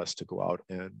chance for us to go out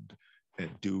and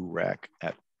do rec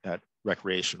at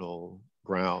recreational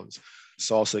grounds.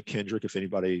 Salsa at Kendrick, if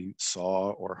anybody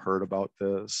saw or heard about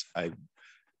this, I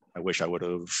wish I would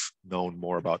have known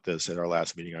more about this at our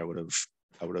last meeting. I would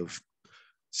have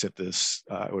sent this,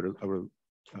 I would have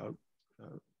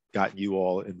gotten you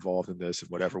all involved in this in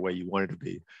whatever way you wanted to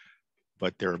be.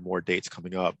 But there are more dates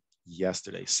coming up.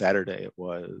 Yesterday, Saturday, it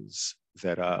was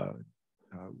that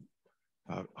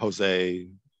Jose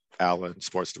Allen,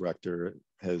 sports director,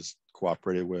 has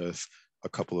cooperated with a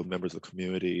couple of members of the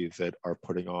community that are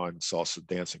putting on salsa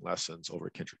dancing lessons over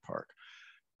at Kendrick Park.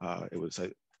 It was, I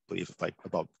believe, like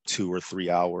about 2 or 3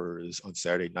 hours on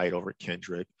Saturday night over at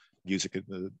Kendrick. Music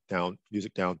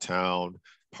downtown,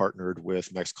 partnered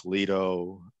with Mex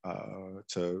Colito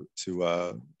to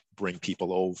bring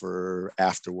people over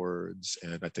afterwards,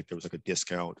 and I think there was like a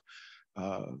discount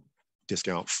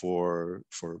for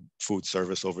food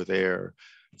service over there.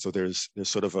 So there's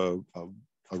sort of a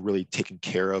really taken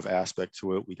care of aspect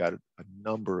to it. We got a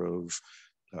number of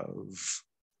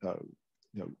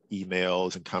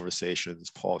emails and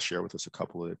conversations. Paul shared with us a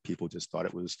couple of people just thought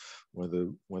it was one of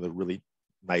the really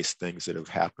nice things that have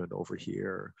happened over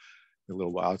here in a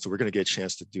little while. So we're going to get a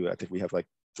chance to do it. I think we have like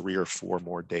 3 or 4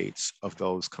 more dates of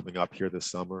those coming up here this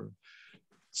summer.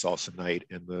 Salsa night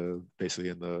basically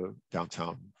in the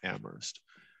downtown Amherst.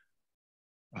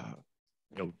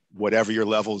 Whatever your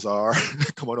levels are,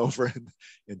 come on over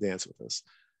and dance with us.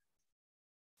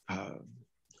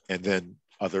 And then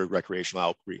other recreational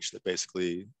outreach that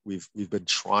basically we've been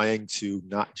trying to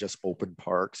not just open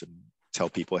parks and tell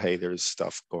people, hey, there's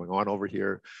stuff going on over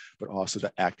here, but also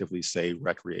to actively say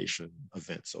recreation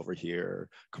events over here,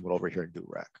 come over here and do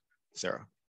rec. Sarah.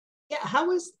 Yeah, how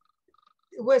was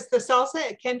the salsa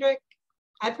at Kendrick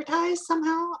advertised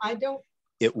somehow?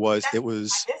 It was. I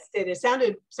missed it. It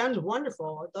sounded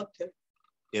wonderful. I'd love to.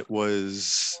 It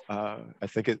was. I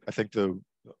think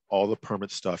all the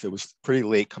permit stuff. It was pretty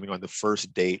late coming on. The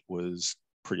first date was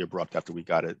pretty abrupt after we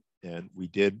got it, and we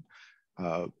did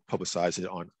publicize it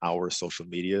on our social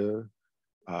media.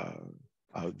 And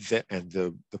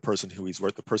the person who's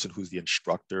the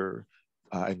instructor,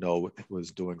 I know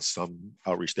was doing some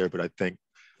outreach there, but I think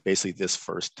basically this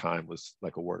first time was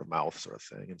like a word of mouth sort of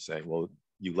thing, and saying, well,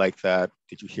 you like that?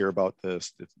 Did you hear about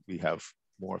this? We have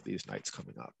more of these nights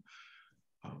coming up.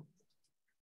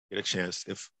 Get a chance.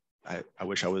 If I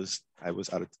wish I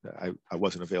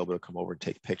wasn't available to come over and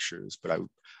take pictures, but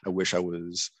I wish I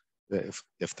was.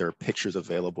 If there are pictures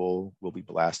available, we'll be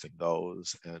blasting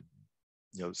those, and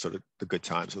sort of the good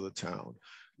times of the town.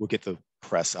 We'll get the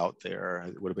press out there.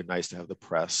 It would have been nice to have the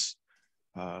press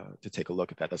to take a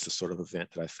look at that. That's the sort of event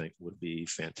that I think would be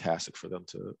fantastic for them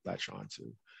to latch on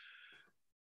to.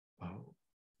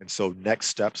 And so next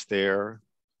steps there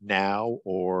now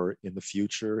or in the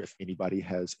future, if anybody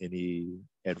has any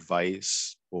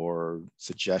advice or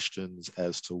suggestions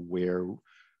as to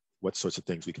what sorts of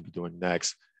things we can be doing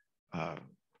next. I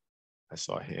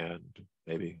saw a hand,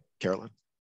 maybe. Carolyn?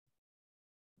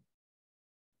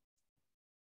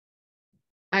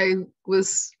 When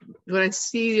I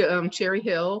see Cherry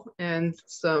Hill and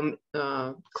some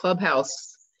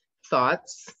clubhouse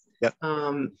thoughts, yep.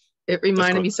 It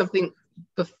reminded me something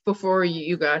before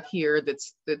you got here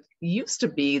that used to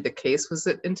be the case, was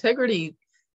that Integrity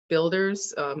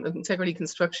Builders, Integrity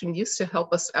Construction used to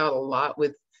help us out a lot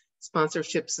with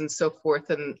sponsorships and so forth.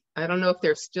 And I don't know if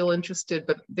they're still interested,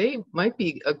 but they might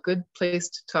be a good place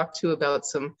to talk to about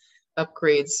some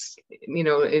upgrades,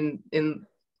 in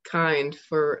kind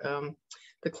for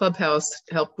the clubhouse,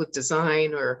 help with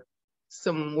design or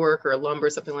some work or lumber,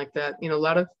 something like that. A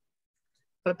lot of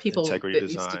people Integrity that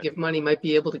design. used to give money might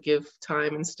be able to give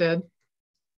time instead.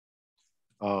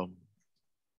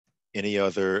 Any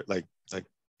other like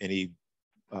any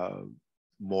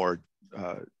more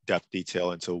depth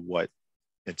detail into what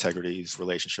Integrity's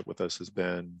relationship with us has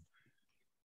been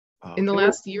in the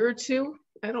last year or two?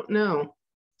 I don't know.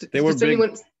 They were big.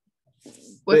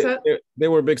 What's that? They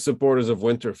were big supporters of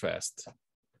Winterfest.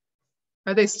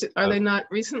 Are they? Are they not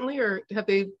recently, or have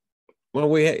they? Well,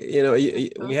 we had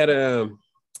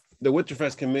the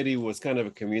Winterfest committee was kind of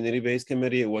a community-based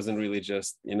committee. It wasn't really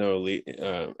just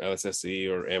LSSE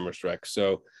or Amherst Rec.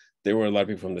 So there were a lot of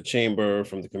people from the chamber,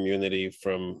 from the community,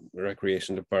 from the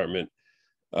recreation department,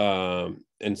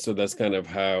 and so that's kind of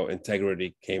how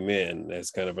Integrity came in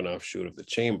as kind of an offshoot of the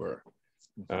chamber.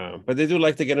 But they do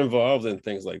like to get involved in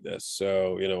things like this.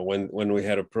 So, when we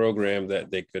had a program that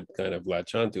they could kind of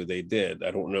latch onto, they did. I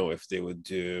don't know if they would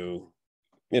do,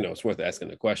 it's worth asking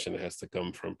the question. It has to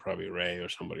come from probably Ray or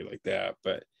somebody like that.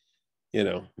 But,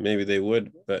 maybe they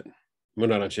would, but we're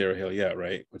not on Cherry Hill yet,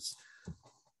 right?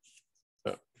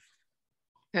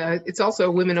 It's also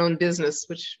a women-owned business,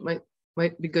 which might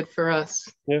be good for us.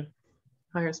 Yeah.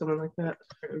 Hire someone like that,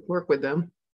 or work with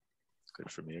them. It's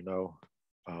good for me to know.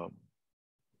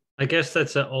 I guess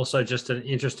that's also just an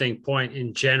interesting point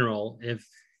in general.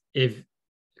 If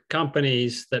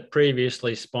companies that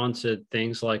previously sponsored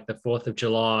things like the 4th of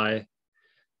July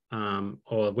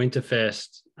or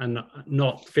Winterfest are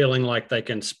not feeling like they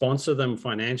can sponsor them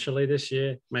financially this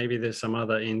year, maybe there's some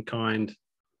other in-kind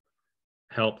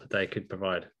help that they could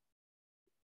provide.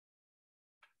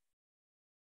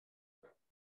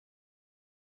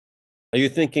 Are you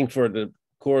thinking for the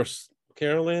course,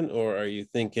 Carolyn, or are you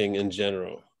thinking in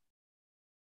general?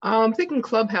 I'm thinking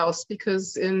clubhouse,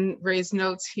 because in Ray's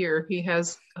notes here, he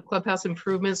has a clubhouse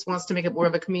improvements, wants to make it more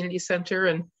of a community center.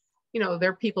 And,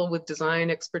 they're people with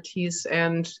design expertise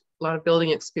and a lot of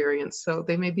building experience. So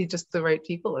they may be just the right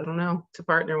people, I don't know, to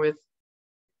partner with.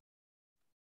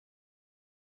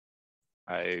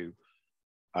 I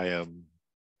am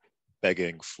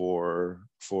begging for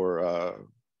sort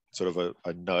of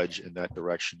a nudge in that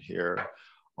direction here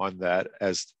on that.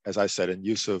 As I said, and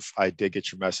Yusuf, I did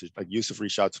get your message. Like Yusuf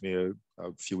reached out to me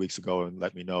a few weeks ago and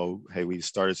let me know, hey, we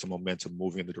started some momentum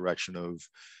moving in the direction of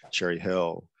Cherry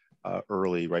Hill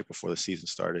early, right before the season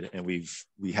started, and we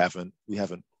haven't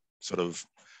sort of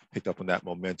picked up on that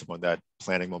momentum, on that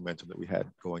planning momentum that we had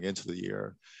going into the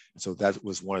year. And so that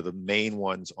was one of the main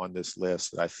ones on this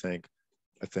list that I think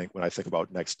when I think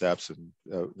about next steps, and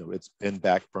it's been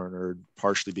backburnered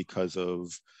partially because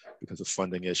of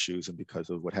funding issues and because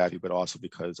of what have you, but also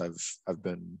because I've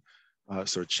been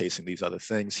sort of chasing these other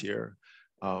things here,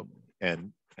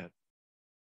 and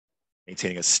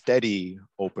maintaining a steady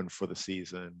open for the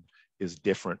season is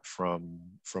different from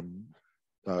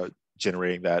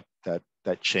generating that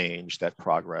change, that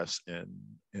progress in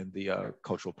the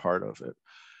cultural part of it.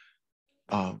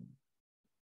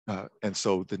 And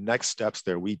so the next steps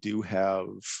there, we do have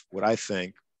what I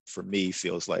think for me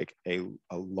feels like a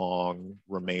long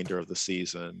remainder of the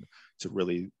season to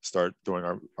really start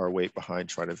throwing our weight behind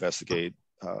trying to investigate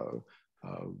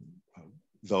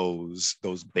those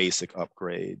basic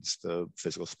upgrades, the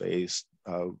physical space,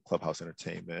 clubhouse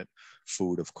entertainment.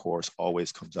 Food, of course,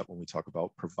 always comes up when we talk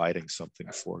about providing something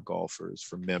for golfers,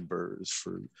 for members,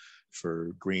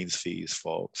 for greens fees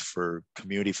folks, for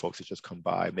community folks that just come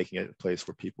by, making it a place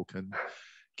where people can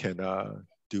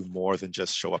do more than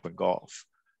just show up and golf.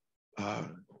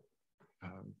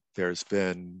 There's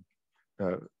been,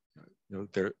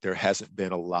 there hasn't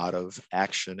been a lot of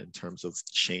action in terms of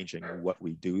changing what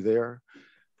we do there.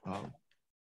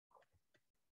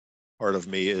 Part of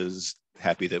me is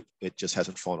happy that it just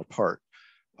hasn't fallen apart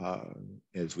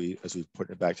as we put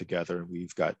it back together, and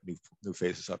we've got new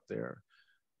faces up there.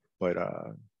 But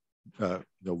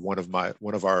one of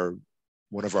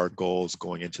our goals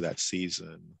going into that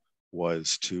season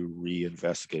was to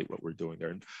reinvestigate what we're doing there.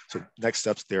 And so next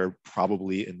steps there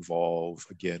probably involve,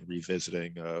 again,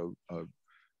 revisiting a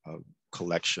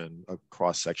collection, a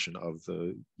cross-section of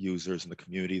the users in the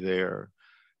community there.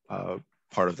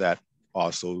 Part of that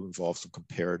also involves some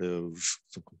comparative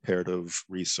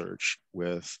research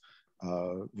with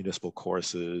municipal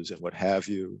courses and what have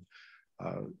you.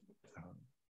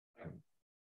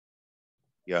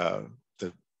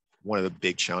 One of the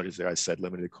big challenges there, I said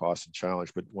limited cost and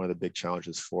challenge, but one of the big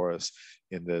challenges for us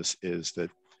in this is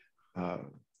that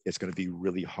it's going to be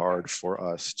really hard for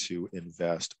us to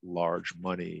invest large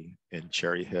money in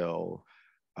Cherry Hill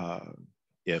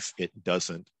if it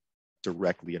doesn't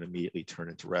directly and immediately turn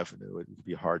into revenue. It would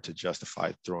be hard to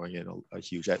justify throwing in a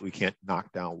huge, we can't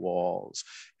knock down walls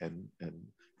and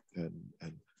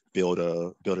build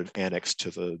an annex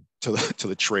to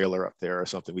the trailer up there or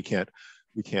something. We can't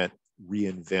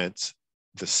reinvent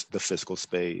the physical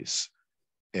space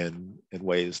in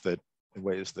ways that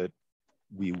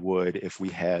we would if we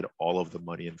had all of the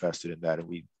money invested in that, and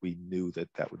we knew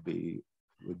that would be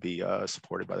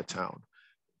supported by the town.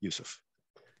 Yusuf.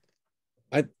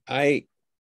 I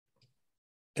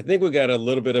think we got a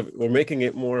little bit of, we're making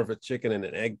it more of a chicken and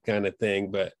an egg kind of thing,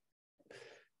 but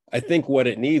I think what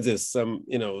it needs is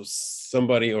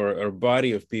somebody or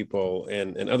body of people,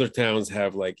 and other towns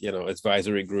have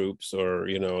advisory groups or,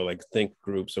 like think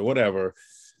groups or whatever.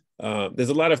 There's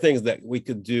a lot of things that we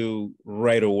could do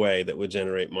right away that would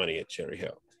generate money at Cherry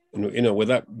Hill. And,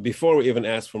 without, before we even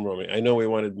asked for money, I know we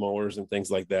wanted mowers and things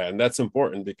like that. And that's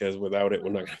important because without it,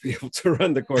 we're not going to be able to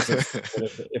run the courses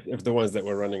if the ones that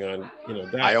we're running on,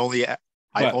 die.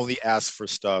 I only ask for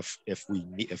stuff if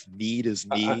need is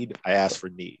need. I ask for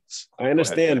needs. I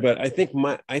understand, but I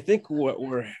think what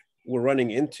we're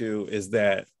running into is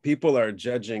that people are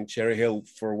judging Cherry Hill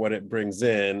for what it brings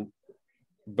in,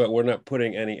 but we're not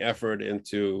putting any effort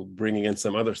into bringing in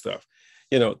some other stuff.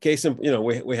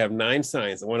 We have 9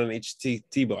 signs, one on each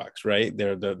tee box, right?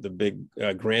 They're the big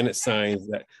granite signs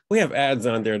that we have ads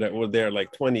on there that were there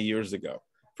like 20 years ago.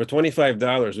 For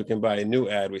 $25, we can buy a new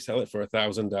ad. We sell it for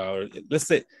 $1,000. Let's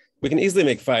say we can easily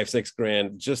make $5-6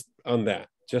 grand just on that,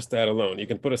 just that alone. You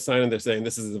can put a sign in there saying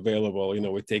this is available.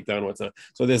 We take down what's on.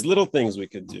 So there's little things we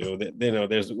could do.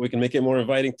 That, we can make it more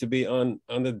inviting to be on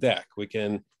the deck. We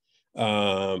can,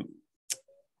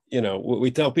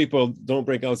 we tell people don't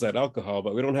drink outside alcohol,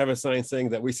 but we don't have a sign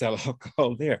saying that we sell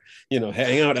alcohol there.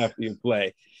 Hang out after you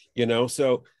play.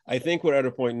 So I think we're at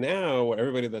a point now where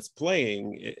everybody that's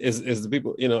playing is the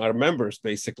people, our members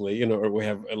basically, or we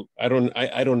have, I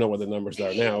don't know what the numbers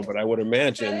are now, but I would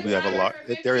imagine we have a lot.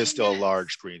 There is still a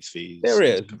large greens fees. There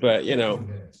is, but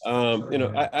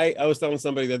I was telling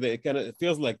somebody that it kind of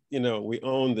feels like, we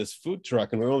own this food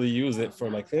truck and we only use it for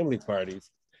like family parties.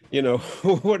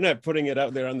 We're not putting it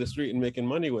out there on the street and making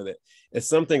money with it. It's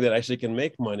something that actually can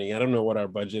make money. I don't know what our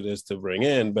budget is to bring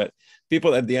in, but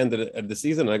people at the end of the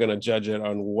season are going to judge it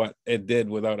on what it did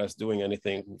without us doing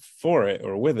anything for it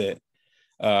or with it.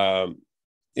 And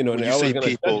you say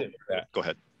people, go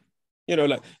ahead.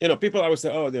 People always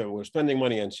say, oh, we're spending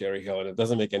money on Cherry Hill and it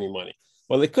doesn't make any money.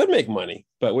 Well, they could make money,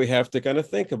 but we have to kind of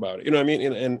think about it. I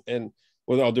mean? And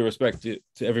with all due respect to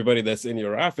everybody that's in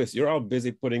your office, you're all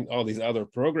busy putting all these other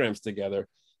programs together.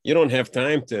 You don't have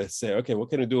time to say, okay, what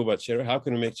can we do about Cherry? How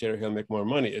can we make Cherry Hill make more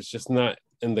money? It's just not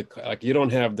you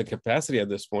don't have the capacity at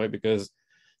this point because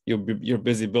you're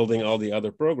busy building all the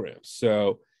other programs.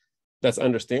 So that's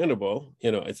understandable.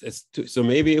 So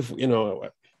maybe if,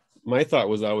 my thought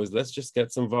was always, let's just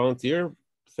get some volunteer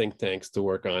think tanks to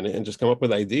work on it and just come up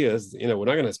with ideas. We're not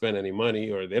going to spend any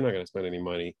money, or they're not going to spend any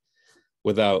money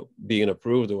without being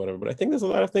approved or whatever. But I think there's a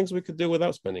lot of things we could do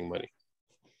without spending money.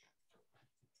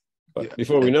 But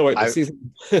before we know it, the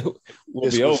season will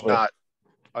be over.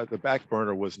 The back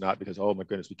burner was not because, oh my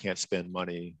goodness, we can't spend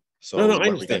money. So no, what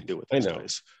are we going to do with this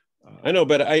place? I know,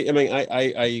 but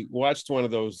I watched one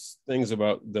of those things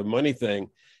about the money thing.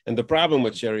 And the problem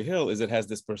with Cherry Hill is it has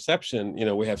this perception,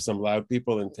 we have some loud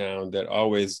people in town that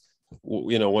always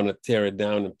want to tear it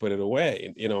down and put it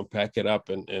away, pack it up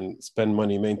and spend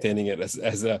money maintaining it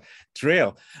as a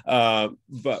trail,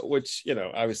 but which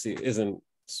obviously isn't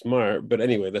smart. But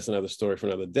anyway, that's another story for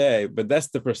another day. But that's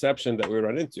the perception that we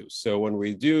run into. So when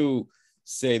we do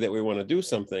say that we want to do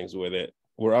some things with it,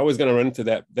 we're always going to run into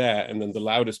that, and then the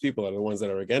loudest people are the ones that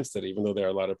are against it, even though there are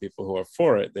a lot of people who are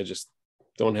for it. They just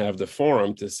don't have the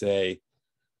forum to say,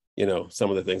 some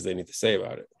of the things they need to say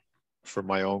about it. For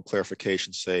my own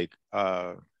clarification's sake,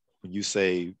 when you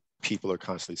say people are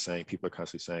constantly saying,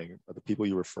 are the people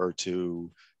you refer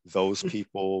to those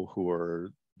people who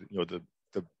are, the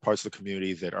parts of the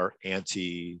community that are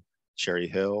anti-Cherry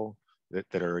Hill,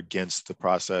 that are against the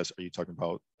process? Are you talking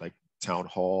about like town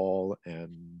hall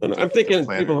and I'm thinking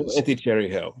people anti-Cherry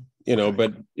Hill, okay.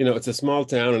 But it's a small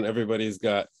town and everybody's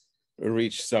got a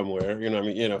reach somewhere.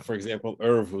 For example,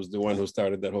 Irv, who's the one who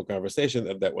started that whole conversation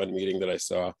at that one meeting that I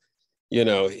saw,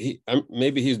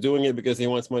 maybe he's doing it because he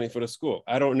wants money for the school.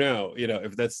 I don't know,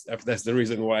 if that's the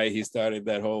reason why he started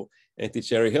that whole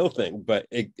anti-Cherry Hill thing, but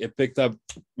it picked up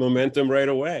momentum right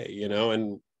away,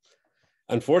 and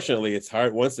unfortunately it's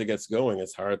hard once it gets going.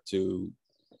 It's hard to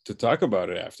talk about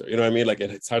it after, like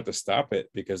it's hard to stop it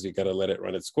because you got to let it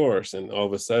run its course. And all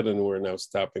of a sudden we're now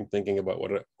stopping thinking about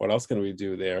what else can we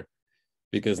do there,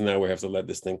 because now we have to let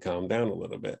this thing calm down a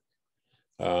little bit.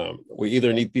 We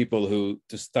either need people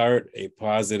to start a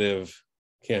positive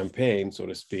campaign, so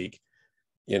to speak,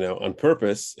 on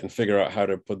purpose and figure out how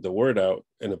to put the word out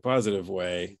in a positive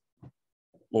way,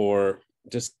 or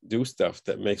just do stuff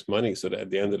that makes money so that at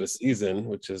the end of the season,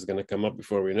 which is going to come up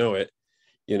before we know it,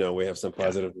 we have some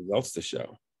positive results to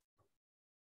show.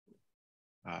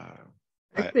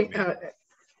 I think,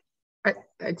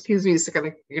 excuse me a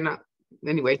second, you're not,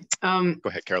 anyway. Go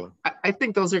ahead, Carolyn. I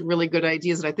think those are really good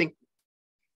ideas. And I think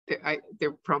there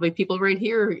are probably people right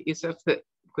here, Yusuf, that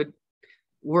could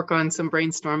work on some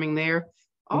brainstorming there.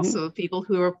 Also, people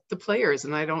who are the players,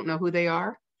 and I don't know who they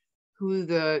are, who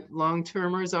the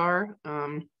long-termers are,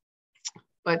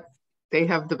 but they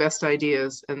have the best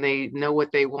ideas and they know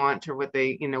what they want or what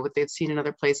they've seen in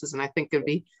other places. And I think it'd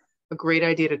be a great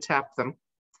idea to tap them.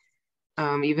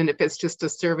 Even if it's just a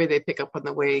survey they pick up on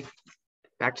the way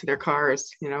back to their cars,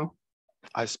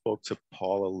 I spoke to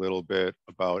Paul a little bit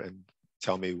about, and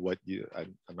tell me what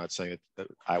I'm not saying that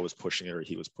I was pushing it or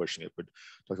he was pushing it, but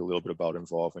talk a little bit about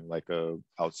involving like a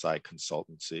outside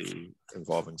consultancy,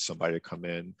 involving somebody to come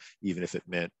in, even if it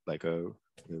meant like a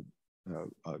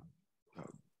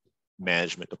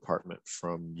management department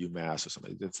from UMass or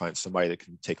something, to find somebody that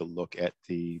can take a look at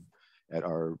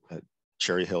our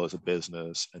Cherry Hill as a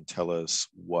business and tell us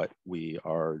what we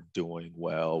are doing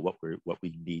well, what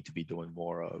we need to be doing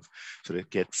more of, so to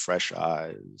get fresh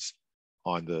eyes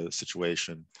on the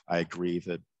situation. I agree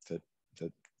that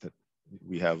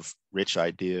we have rich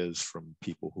ideas from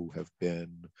people who have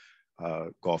been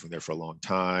golfing there for a long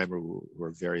time, or who are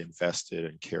very invested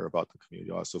and care about the community.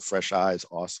 Also, fresh eyes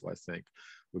also, I think,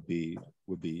 would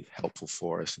be helpful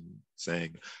for us in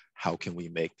saying, how can we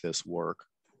make this work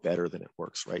better than it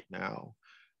works right now?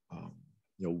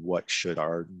 What should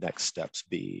our next steps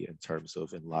be in terms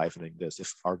of enlivening this?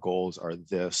 If our goals are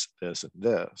this, this, and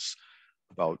this,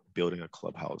 about building a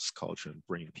clubhouse culture and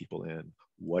bringing people in,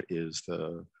 what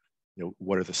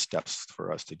are the steps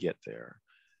for us to get there?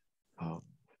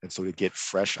 And so to get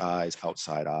fresh eyes,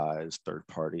 outside eyes, third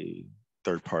party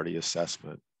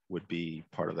assessment would be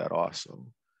part of that also.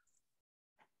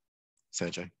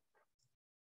 Sanjay?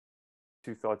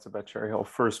 Two thoughts about Cherry Hill.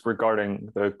 First,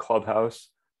 regarding the clubhouse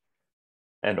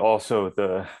and also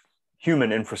the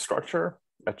human infrastructure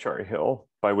at Cherry Hill,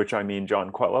 by which I mean John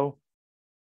Quello.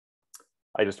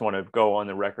 I just want to go on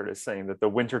the record as saying that the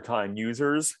wintertime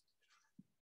users,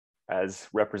 as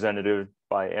represented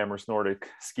by Amherst Nordic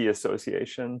Ski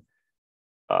Association,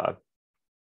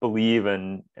 believe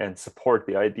and support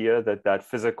the idea that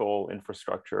physical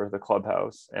infrastructure, the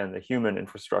clubhouse, and the human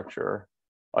infrastructure,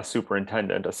 a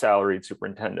superintendent, a salaried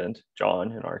superintendent,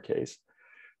 John in our case,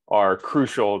 are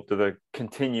crucial to the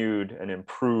continued and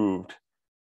improved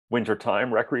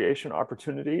wintertime recreation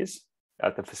opportunities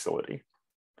at the facility.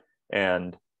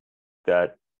 And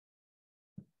that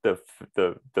the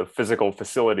physical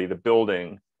facility, the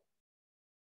building,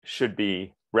 should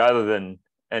be, rather than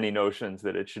any notions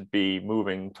that it should be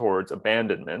moving towards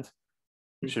abandonment,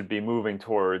 it should be moving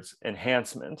towards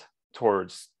enhancement,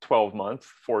 towards 12-month,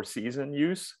 4-season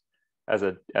use as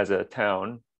a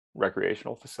town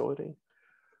recreational facility.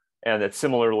 And that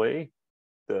similarly,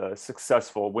 the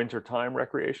successful wintertime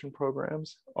recreation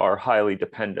programs are highly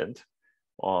dependent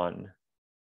on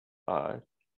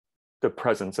the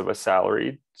presence of a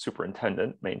salaried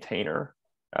superintendent maintainer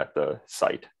at the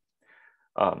site.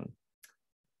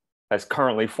 as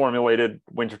currently formulated,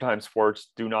 wintertime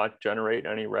sports do not generate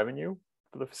any revenue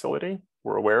for the facility.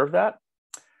 We're aware of that,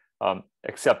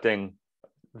 accepting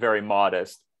very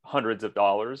modest hundreds of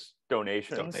dollars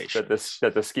donations.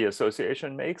 That the ski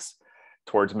association makes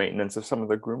towards maintenance of some of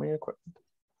the grooming equipment.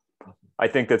 I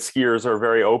think that skiers are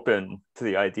very open to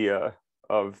the idea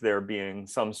of there being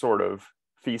some sort of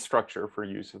fee structure for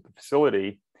use of the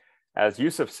facility, as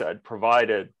Yusuf said,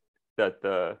 provided that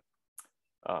the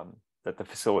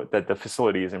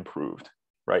facility is improved,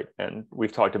 right? And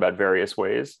we've talked about various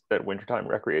ways that wintertime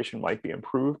recreation might be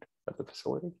improved at the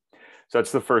facility. So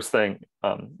that's the first thing.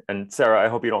 And Sarah, I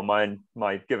hope you don't mind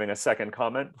my giving a second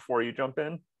comment before you jump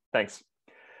in. Thanks.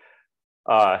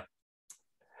 I'm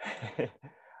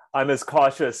as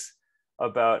cautious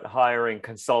about hiring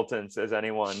consultants as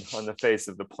anyone on the face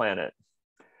of the planet.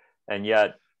 And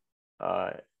yet,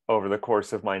 over the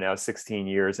course of my now 16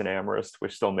 years in Amherst,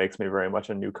 which still makes me very much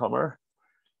a newcomer,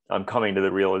 I'm coming to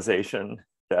the realization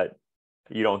that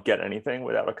you don't get anything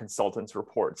without a consultant's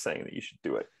report saying that you should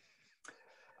do it.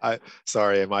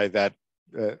 Sorry, am I that?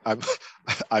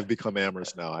 I've become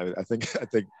Amherst now. I think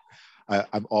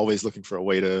I'm always looking for a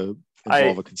way to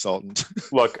involve a consultant.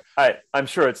 Look, I'm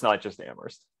sure it's not just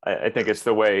Amherst. I think it's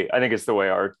the way. I think it's the way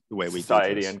our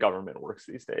society and government works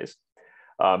these days.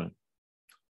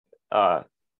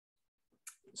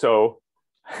 So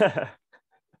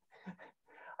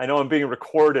I know I'm being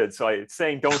recorded, so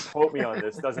saying don't quote me on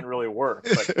this doesn't really work.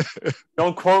 But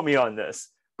don't quote me on this.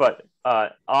 But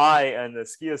I and the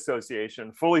Ski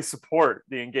Association fully support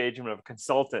the engagement of a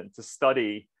consultant to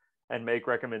study and make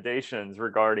recommendations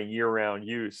regarding year-round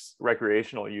use,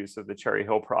 recreational use of the Cherry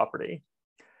Hill property.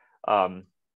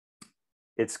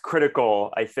 It's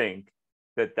critical, I think,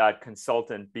 that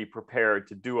consultant be prepared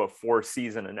to do a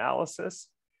 4-season analysis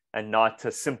and not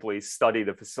to simply study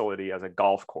the facility as a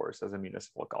golf course, as a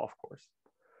municipal golf course,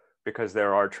 because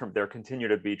there continue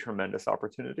to be tremendous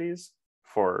opportunities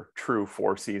for true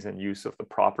 4-season use of the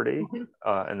property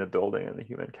and the building and the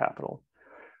human capital.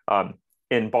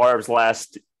 In Barb's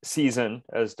last season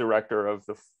as director of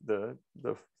the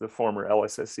former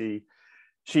LSSE,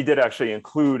 she did actually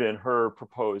include in her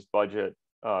proposed budget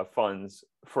funds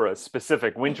for a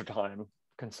specific wintertime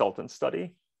consultant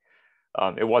study.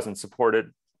 It wasn't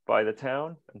supported by the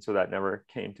town, and so that never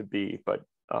came to be. But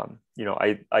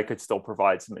I could still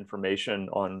provide some information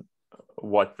on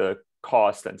what the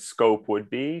cost and scope would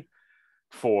be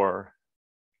for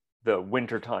the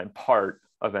wintertime part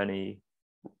of any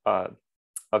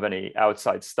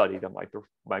outside study that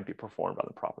might be performed on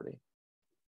the property.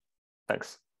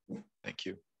 Thanks. Thank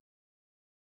you.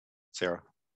 Sarah.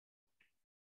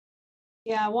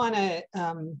 Yeah, I want to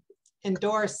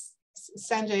endorse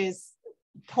Sanjay's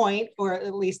point, or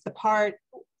at least the part,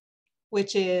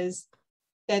 which is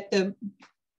that the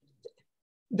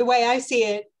way I see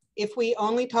it, if we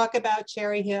only talk about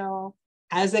Cherry Hill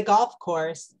as a golf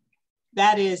course,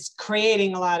 that is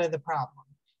creating a lot of the problem,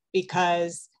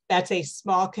 because that's a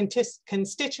small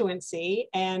constituency,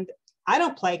 and I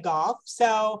don't play golf,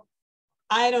 so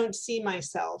I don't see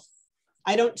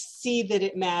that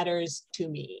it matters to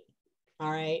me. All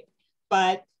right,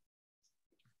 but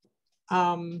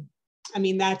I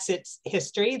mean, that's its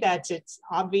history, that's its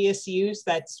obvious use,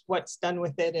 that's what's done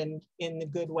with it in the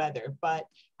good weather. But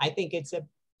I think it's a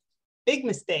big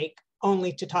mistake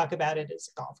only to talk about it as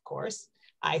a golf course.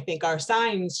 I think our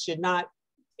signs should not,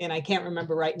 and I can't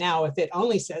remember right now if it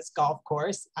only says golf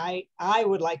course. I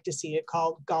would like to see it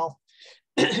called golf,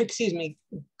 excuse me,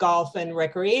 golf and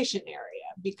recreation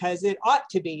area, because it ought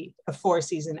to be a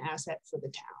 4-season asset for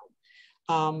the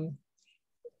town.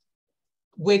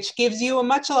 Which gives you a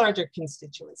much larger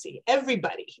constituency.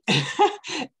 Everybody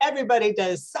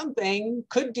does something,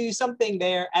 could do something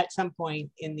there at some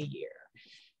point in the year.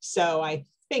 So I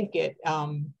think it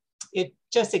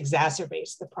just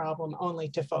exacerbates the problem only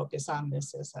to focus on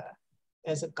this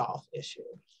as a golf issue.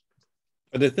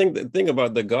 But the thing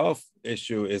about the golf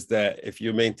issue is that if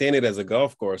you maintain it as a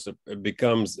golf course, it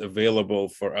becomes available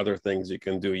for other things you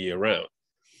can do year round.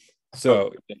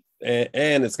 So,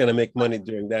 and it's going to make money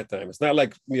during that time. It's not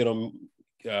like,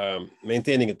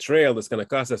 maintaining a trail that's going to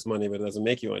cost us money, but it doesn't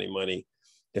make you any money.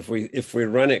 If we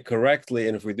run it correctly,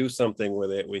 and if we do something with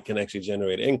it, we can actually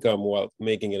generate income while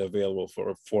making it available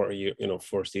for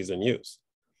 4-season use.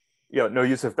 Yeah, no,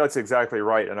 Yusuf, that's exactly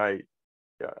right. And I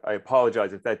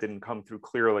apologize if that didn't come through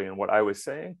clearly in what I was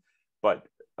saying. But,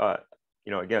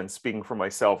 again, speaking for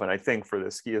myself, and I think for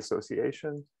the Ski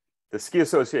Association, the Ski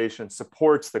Association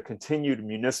supports the continued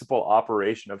municipal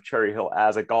operation of Cherry Hill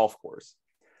as a golf course,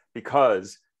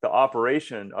 because the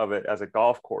operation of it as a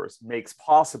golf course makes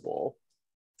possible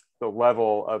the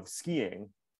level of skiing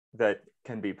that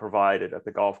can be provided at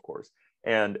the golf course.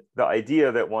 And the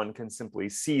idea that one can simply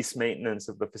cease maintenance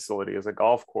of the facility as a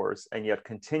golf course and yet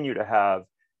continue to have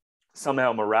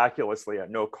somehow miraculously at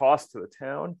no cost to the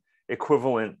town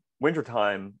equivalent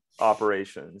wintertime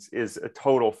operations is a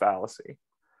total fallacy.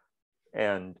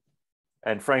 And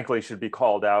frankly should be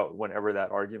called out whenever that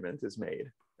argument is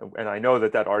made. And I know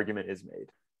that that argument is made,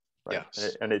 right?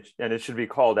 Yes. And it should be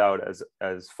called out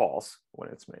as false when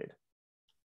it's made.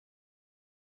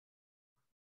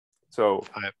 So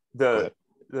the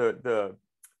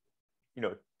you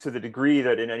know, to the degree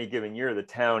that in any given year the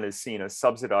town is seen as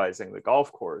subsidizing the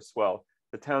golf course, well,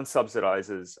 the town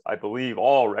subsidizes, I believe,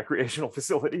 all recreational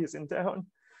facilities in town.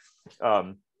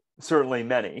 Certainly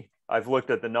many. I've looked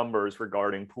at the numbers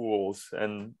regarding pools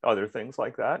and other things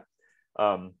like that.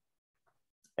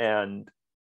 And,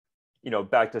 you know,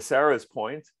 back to Sarah's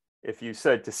point, if you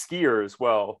said to skiers,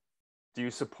 well, do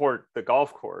you support the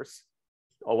golf course?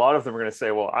 A lot of them are going to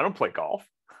say, well, I don't play golf.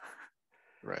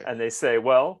 Right. And they say,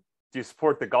 well, do you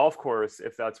support the golf course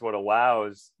if that's what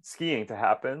allows skiing to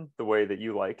happen the way that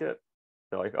you like it?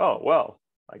 They're like, oh, well,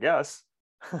 I guess.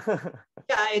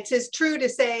 Yeah, it's as true to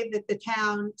say that the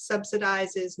town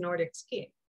subsidizes Nordic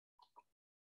skiing.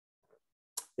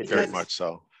 Very much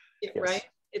so. Right?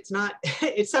 It's not,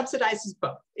 it subsidizes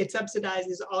both. It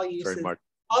subsidizes all uses. Very much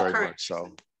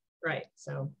so. Right,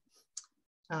 so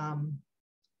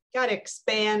got to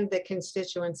expand the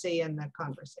constituency and the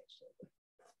conversation.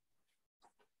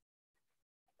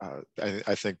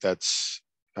 I think that's,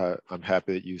 I'm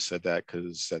happy that you said that,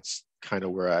 because that's kind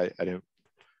of where I didn't,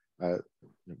 I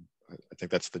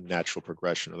think that's the natural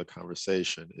progression of the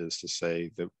conversation, is to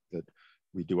say that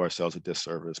we do ourselves a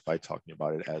disservice by talking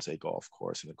about it as a golf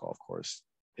course, and a golf course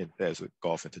as a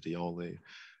golf entity only.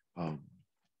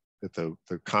 That the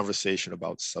conversation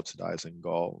about subsidizing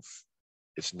golf,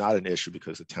 it's not an issue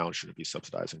because the town shouldn't be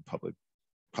subsidizing public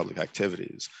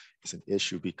activities. It's an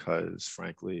issue because,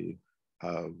 frankly,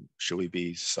 should we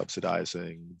be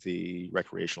subsidizing the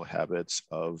recreational habits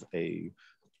of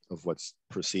what's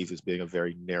perceived as being a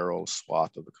very narrow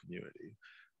swath of the community,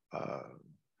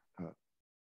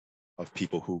 of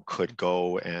people who could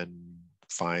go and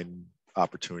find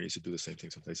opportunities to do the same thing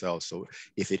someplace else. So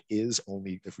if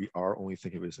we are only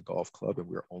thinking of it as a golf club, and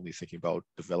we're only thinking about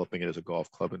developing it as a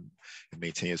golf club and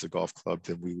maintaining it as a golf club,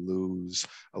 then we lose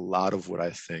a lot of what I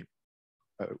think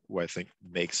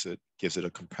gives it a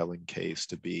compelling case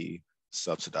to be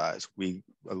subsidized.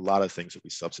 A lot of things that we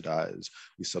subsidize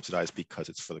because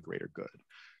it's for the greater good.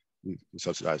 We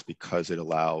subsidize because it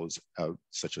allows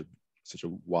such a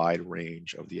wide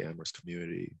range of the Amherst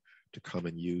community to come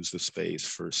and use the space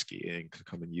for skiing, to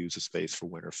come and use the space for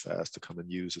Winterfest, to come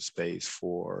and use the space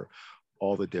for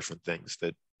all the different things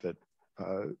that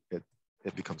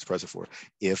it becomes present for.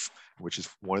 Which is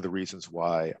one of the reasons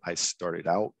why I started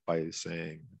out by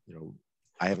saying, you know,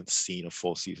 I haven't seen a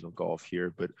full season of golf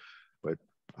here, but you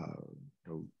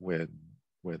know, when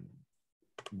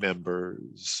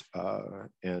members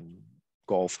and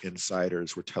golf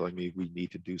insiders were telling me we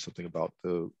need to do something about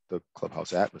the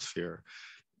clubhouse atmosphere,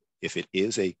 if it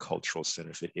is a cultural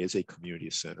center, if it is a community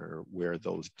center where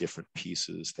those different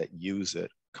pieces that use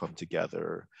it come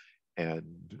together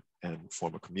and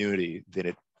form a community, then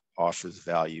it offers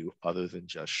value other than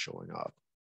just showing up,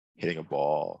 hitting a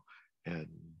ball, and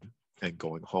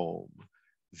going home.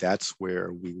 That's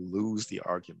where we lose the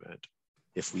argument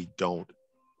if we don't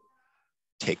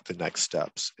take the next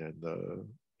steps in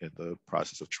the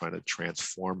process of trying to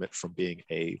transform it from being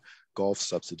a golf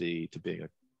subsidy to being a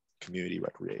community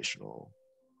recreational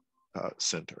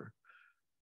center.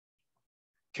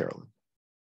 Carolyn.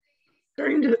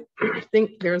 Starting to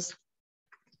think there's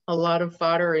a lot of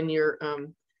fodder in your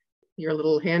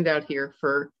little handout here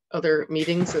for other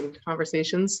meetings and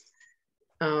conversations.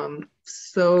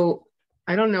 So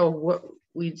I don't know what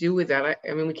we do with that.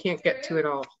 I mean, we can't get to it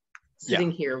all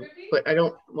sitting here, but I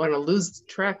don't want to lose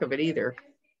track of it either.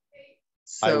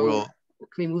 So can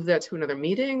we move that to another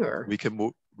meeting, or? We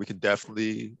can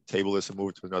definitely table this and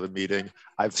move it to another meeting.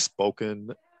 I've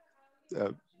spoken,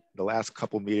 the last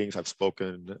couple meetings, I've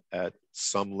spoken at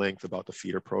some length about the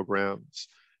feeder programs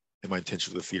and my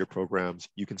intention with the feeder programs.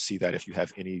 You can see that if you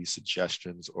have any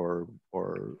suggestions or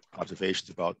observations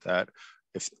about that.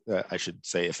 If I should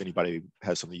say, if anybody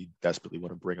has something you desperately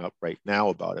want to bring up right now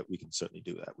about it, we can certainly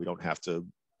do that. We don't have to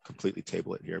completely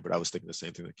table it here, but I was thinking the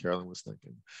same thing that Carolyn was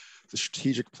thinking. The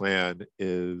strategic plan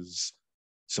is,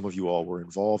 some of you all were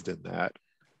involved in that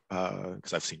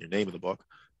because I've seen your name in the book.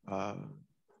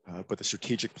 But the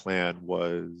strategic plan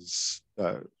was,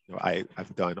 you know,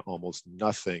 I've done almost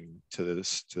nothing to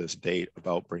this date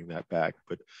about bringing that back,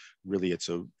 but really it's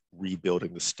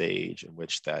rebuilding the stage in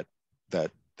which that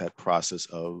process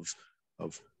of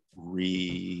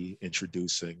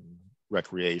reintroducing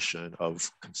recreation,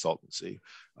 of consultancy,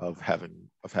 of having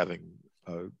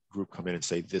a group come in and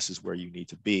say, this is where you need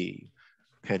to be.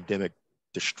 Pandemic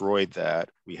destroyed that.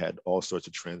 We had all sorts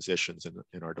of transitions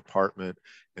in our department.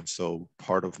 And so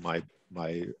part of my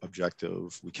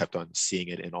objective, we kept on seeing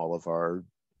it in all of our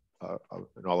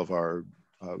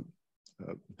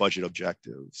budget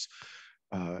objectives.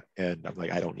 And I'm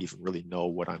like, I don't even really know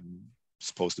what I'm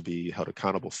supposed to be held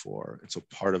accountable for. And so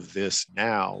part of this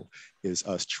now is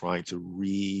us trying to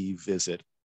revisit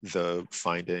the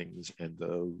findings and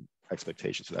the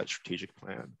expectations of that strategic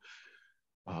plan.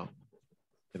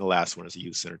 And the last one is the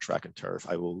youth center track and turf.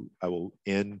 I will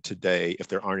end today. If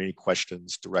there aren't any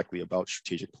questions directly about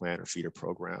strategic plan or feeder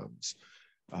programs,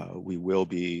 we will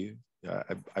be,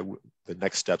 the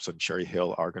next steps on Cherry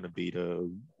Hill are going to be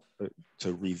to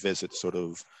revisit sort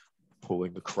of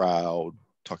pulling the crowd,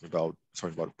 talking about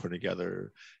putting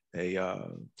together a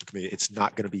committee. It's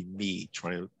not going to be me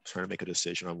trying to make a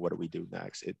decision on what do we do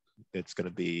next. It's going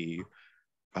to be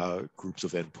groups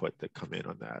of input that come in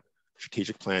on that.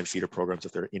 Strategic plan, feeder programs,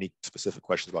 if there are any specific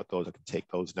questions about those, I can take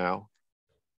those now.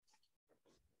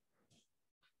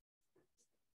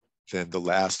 Then the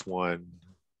last one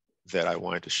that I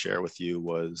wanted to share with you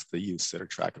was the youth center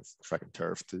track and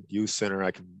turf. The youth center,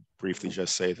 I can briefly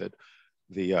just say that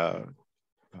the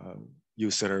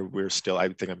youth center, we're still, I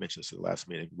think I mentioned this in the last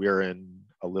meeting, we're in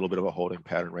a little bit of a holding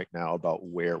pattern right now about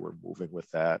where we're moving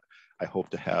with that. I hope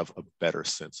to have a better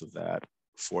sense of that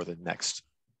for the next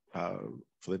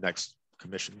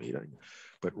commission meeting.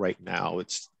 But right now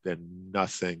it's been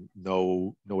nothing,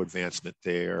 no advancement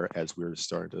there, as we're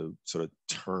starting to sort of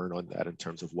turn on that in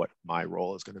terms of what my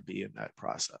role is going to be in that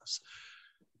process.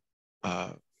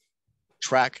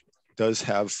 Track does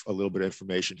have a little bit of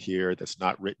information here that's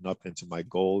not written up into my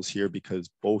goals here, because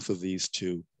both of these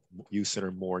two, Youth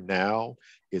Center More Now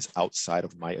is outside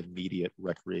of my immediate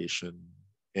recreation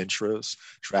interests.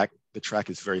 The track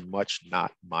is very much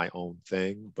not my own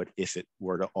thing, but if it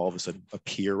were to all of a sudden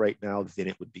appear right now, then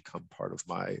it would become part of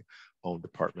my own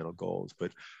departmental goals.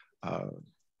 But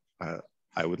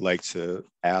I would like to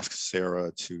ask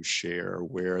Sarah to share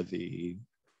where the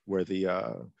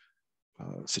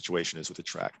situation is with the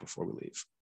track before we leave.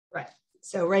 Right.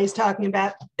 So Ray's talking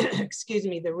about, excuse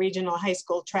me, the regional high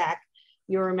school track.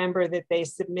 You'll remember that they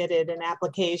submitted an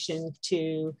application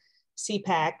to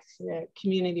CPAC, the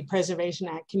Community Preservation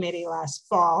Act Committee, last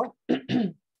fall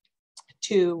to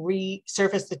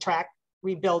resurface the track,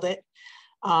 rebuild it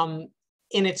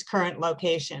in its current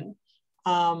location.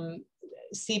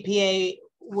 CPA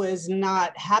was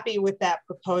not happy with that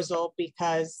proposal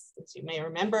because, as you may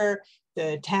remember,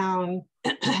 the town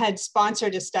had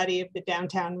sponsored a study of the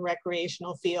downtown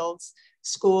recreational fields,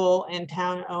 school and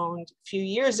town owned a few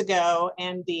years ago,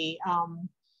 and the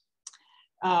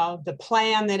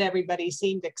plan that everybody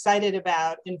seemed excited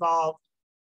about involved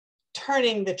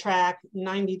turning the track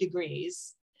 90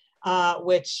 degrees,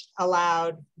 which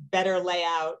allowed better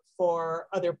layout for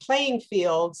other playing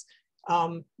fields,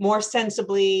 more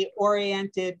sensibly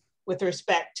oriented with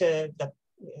respect to the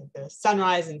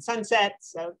sunrise and sunset.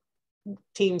 So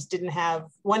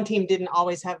one team didn't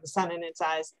always have the sun in its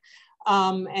eyes,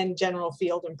 and general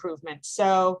field improvement.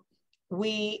 So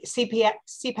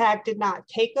CPAC did not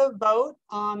take a vote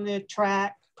on the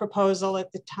track proposal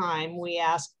at the time. We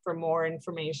asked for more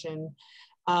information,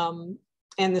 and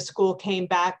the school came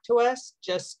back to us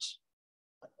just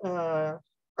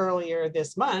earlier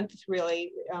this month,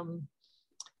 really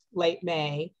late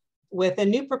May, with a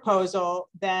new proposal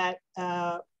that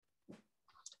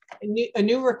a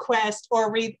new request,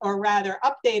 or rather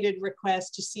updated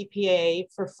request to CPA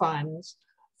for funds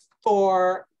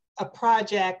for a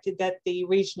project that the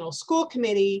regional school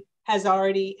committee has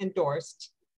already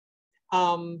endorsed,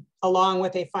 along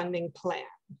with a funding plan.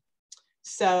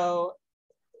 So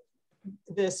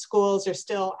the schools are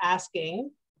still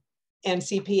asking, and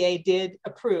CPA did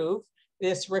approve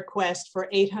this request for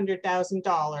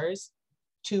 $800,000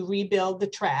 to rebuild the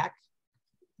track,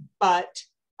 but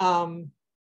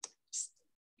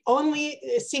only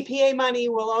CPA money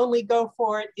will only go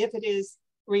for it if it is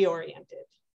reoriented,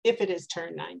 if it is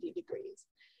turned 90 degrees.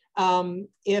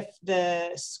 If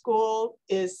the school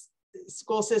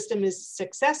system is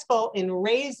successful in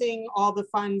raising all the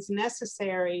funds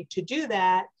necessary to do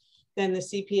that, then the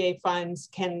CPA funds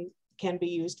can be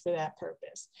used for that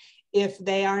purpose. If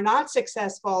they are not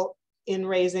successful in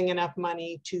raising enough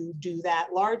money to do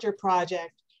that larger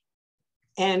project,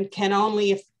 and can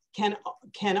only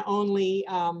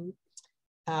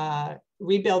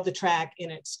rebuild the track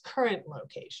in its current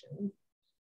location,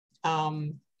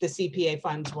 the CPA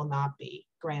funds will not be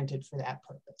granted for that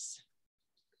purpose.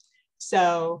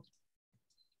 So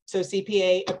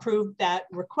CPA approved that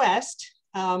request.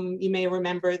 You may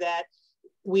remember that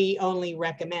we only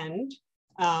recommend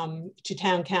to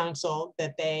town council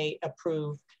that they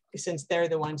approve, since they're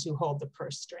the ones who hold the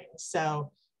purse strings.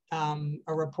 So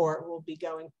a report will be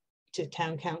going to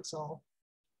town council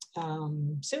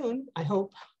soon, I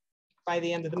hope by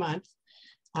the end of the month,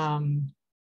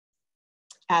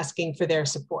 asking for their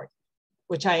support,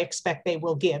 which I expect they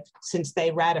will give, since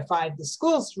they ratified the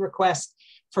school's request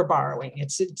for borrowing.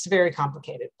 It's very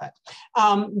complicated, but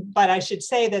I should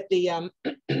say that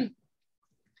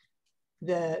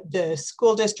the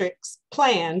school district's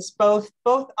plans, both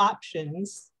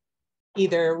options,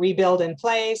 either rebuild in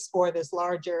place or this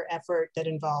larger effort that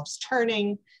involves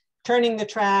turning the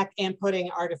track and putting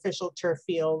artificial turf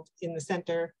field in the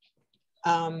center,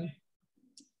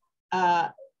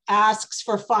 asks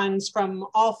for funds from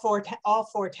all four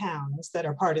towns that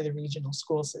are part of the regional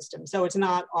school system. So it's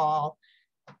not all,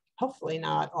 hopefully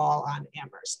not all on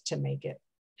Amherst to make it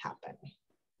happen.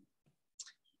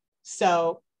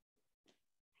 So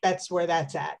that's where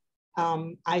that's at.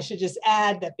 I should just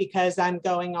add that because I'm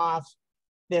going off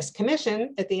this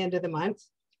commission at the end of the month,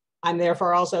 I'm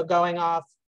therefore also going off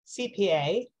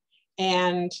CPA,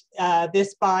 and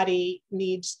this body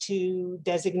needs to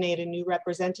designate a new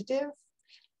representative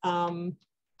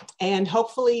and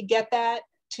hopefully get that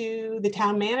to the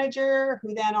town manager,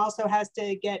 who then also has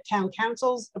to get town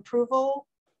council's approval,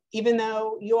 even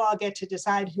though you all get to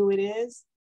decide who it is.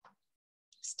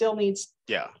 Still needs,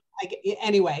 yeah.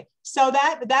 Anyway, so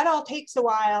that all takes a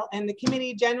while, and the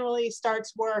committee generally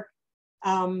starts work.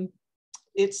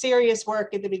 It's serious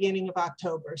work at the beginning of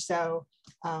October. So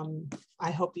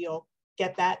I hope you'll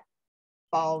get that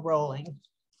ball rolling.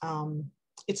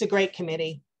 It's a great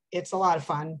committee. It's a lot of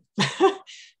fun.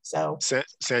 So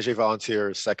Sanjay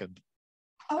volunteers second.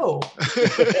 Oh. Did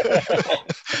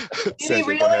he Sanjay,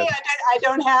 really? I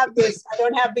don't have this. I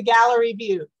don't have the gallery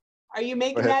view. Are you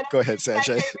making that? Go ahead,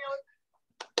 Sanjay. Really?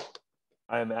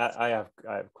 I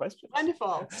have questions.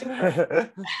 Wonderful.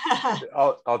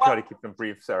 I'll try to keep them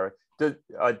brief, Sarah.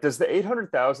 Does the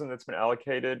 800,000 that's been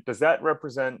allocated, does that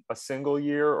represent a single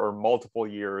year or multiple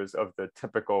years of the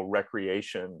typical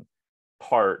recreation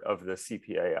part of the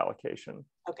CPA allocation?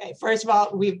 Okay, first of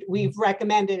all, we've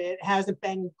recommended it. It hasn't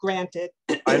been granted.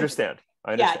 I understand.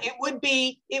 Yeah, it would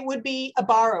be a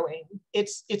borrowing.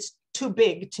 It's too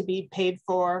big to be paid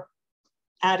for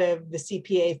out of the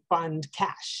CPA fund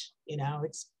cash. You know,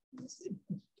 it's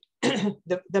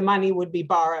the money would be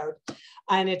borrowed,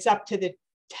 and it's up to the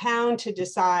town to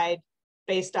decide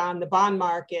based on the bond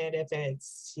market if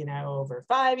it's, you know, over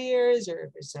 5 years or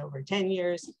if it's over 10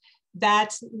 years.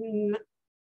 That's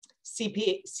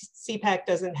CPAC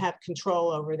doesn't have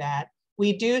control over that.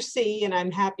 We do see, and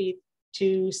I'm happy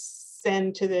to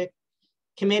send to the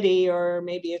committee, or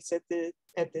maybe it's on the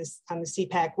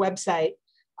CPAC website.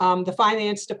 The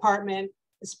finance department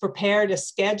has prepared a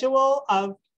schedule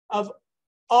of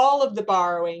all of the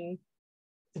borrowing,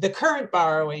 the current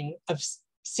borrowing of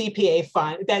CPA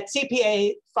fund, that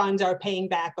CPA funds are paying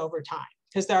back over time,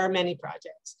 because there are many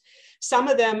projects. Some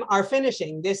of them are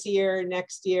finishing this year,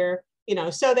 next year, you know,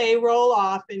 so they roll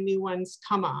off and new ones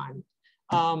come on.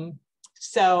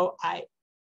 So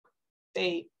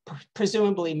they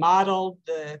presumably modeled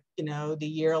the, you know, the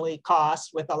yearly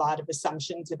cost with a lot of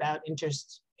assumptions about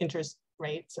interest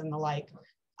rates and the like,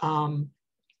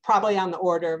 probably on the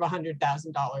order of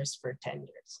 $100,000 for 10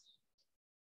 years.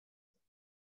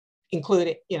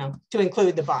 Including, you know, to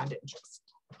include the bond interest.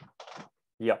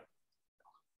 Yeah,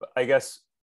 I guess,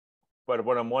 but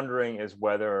what I'm wondering is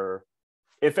whether,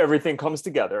 if everything comes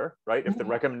together, right, if the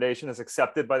recommendation is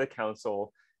accepted by the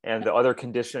council and the other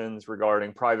conditions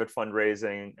regarding private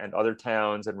fundraising and other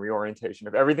towns and reorientation,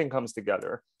 if everything comes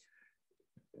together,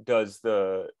 does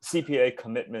the CPA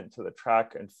commitment to the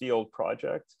track and field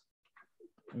project,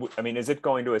 I mean, is it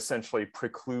going to essentially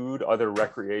preclude other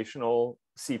recreational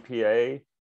CPA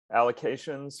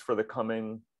allocations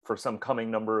for some coming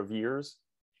number of years?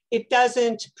 It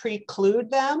doesn't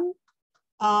preclude them,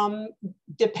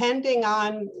 depending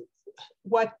on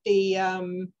what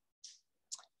the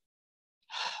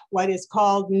what is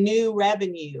called new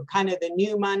revenue, kind of the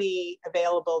new money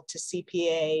available to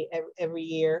CPA every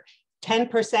year.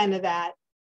 10% of that,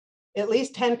 at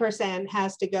least 10%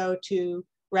 has to go to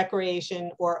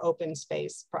recreation or open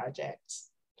space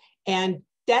projects, and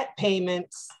debt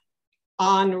payments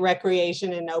on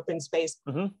recreation and open space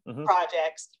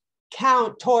projects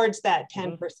count towards that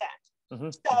 10%.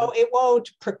 So it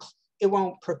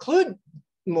won't preclude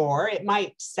more. It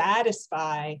might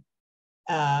satisfy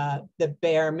the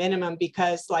bare minimum,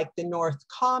 because like the North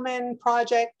Common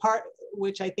project part,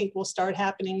 which I think will start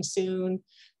happening soon,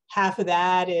 half of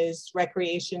that is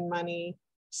recreation money.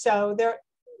 So there,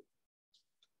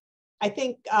 I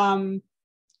think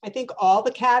all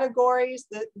the categories,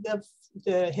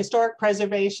 the historic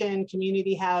preservation,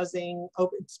 community housing,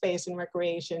 open space and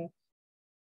recreation.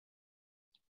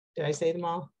 Did I say them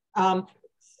all?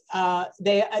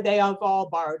 They have all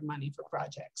borrowed money for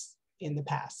projects in the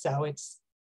past. So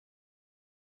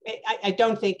I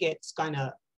don't think it's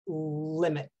gonna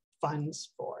limit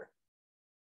funds for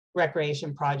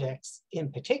recreation projects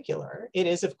in particular. It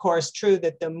is of course true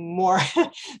that the more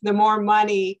the more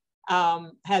money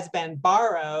has been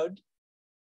borrowed,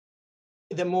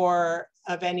 the more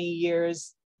of any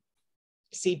year's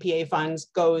CPA funds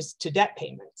goes to debt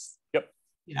payments. Yep.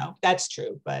 You know, that's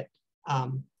true, but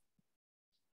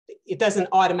it doesn't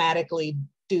automatically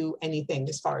do anything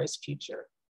as far as future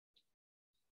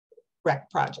rec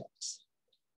projects.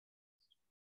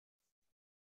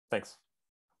 Thanks.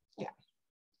 Yeah.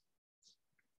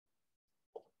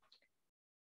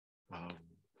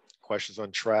 Questions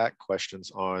on track,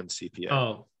 questions on CPA?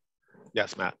 Oh,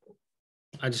 yes, Matt.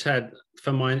 I just had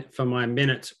for my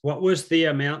minutes. What was the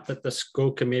amount that the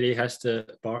school committee has to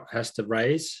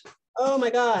raise? Oh my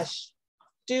gosh.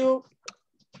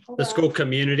 The school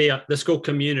community. The school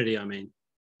community. I mean.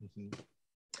 Mm-hmm.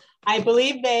 I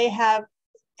believe they have,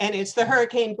 and it's the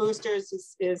hurricane boosters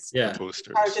is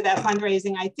boosters. Part of that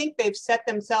fundraising. I think they've set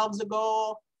themselves a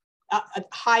goal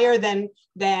higher than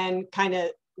kind of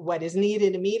what is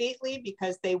needed immediately,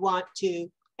 because they want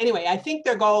to. Anyway, I think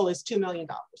their goal is $2 million.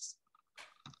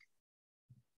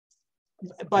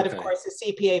 But of course, the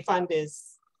CPA fund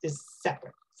is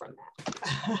separate from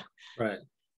that. Right.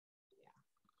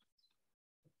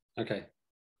 Okay.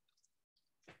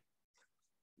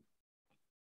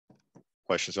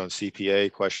 Questions on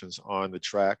CPA, questions on the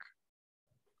track?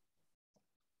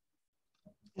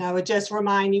 And I would just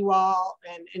remind you all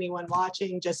and anyone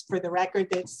watching, just for the record,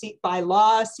 that by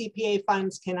law, CPA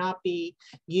funds cannot be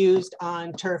used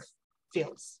on turf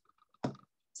fields.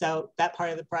 So that part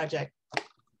of the project.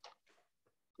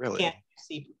 Really? Can't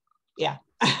see. Yeah.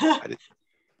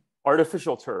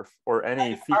 Artificial turf or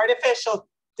any artificial.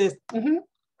 Really?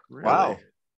 Wow.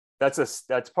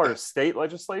 That's part of state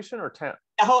legislation or town?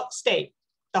 The whole state.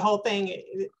 The whole thing,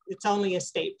 it's only a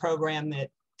state program that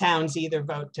towns either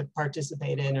vote to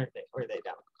participate in or they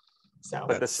don't. So,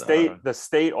 but the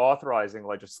state authorizing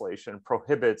legislation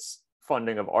prohibits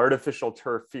funding of artificial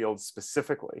turf fields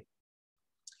specifically.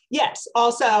 Yes,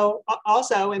 also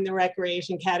in the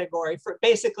recreation category for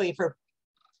basically for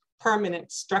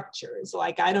permanent structures.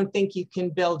 Like I don't think you can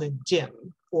build a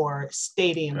gym or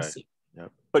stadium. Right.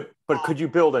 Yep. But could you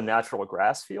build a natural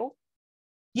grass field?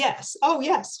 Yes. Oh,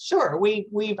 yes. Sure.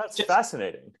 That's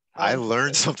fascinating. I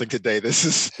learned something today. This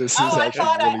is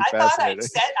actually really fascinating.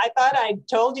 I thought I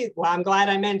told you. Well, I'm glad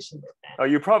I mentioned it then. Oh,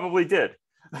 you probably did.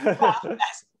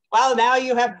 Well, now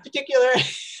you have particular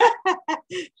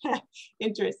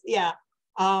interest. Yeah.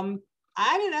 I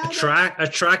don't know. A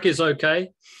track is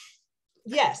okay.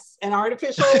 Yes, an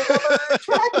artificial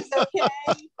track is okay.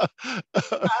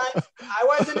 I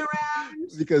wasn't around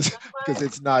because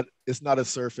it's not a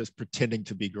surface pretending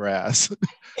to be grass.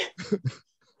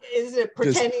 Is it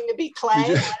pretending to be clay?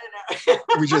 I don't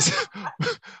know.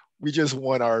 we just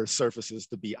want our surfaces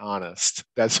to be honest.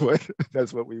 That's what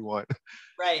we want.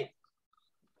 Right.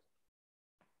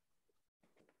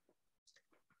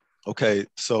 Okay,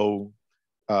 so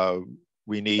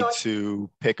we need to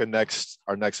pick our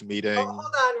next meeting. Oh,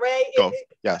 hold on, Ray.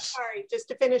 Yes. Sorry, just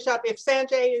to finish up. If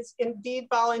Sanjay is indeed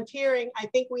volunteering, I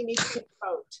think we need to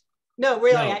vote. No,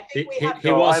 really, no, I think we have.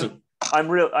 He wasn't. I'm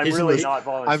really not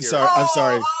volunteering. I'm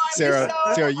sorry, Sarah.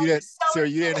 Sarah, you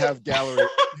didn't have gallery. You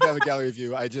didn't have a gallery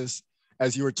view. I just,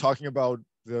 as you were talking about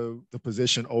the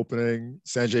position opening,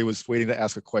 Sanjay was waiting to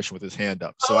ask a question with his hand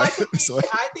up. So I think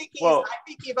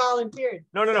he volunteered.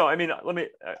 No. I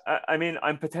mean,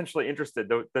 I'm potentially interested.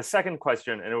 The second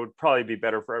question, and it would probably be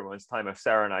better for everyone's time if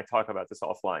Sarah and I talk about this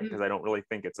offline, because I don't really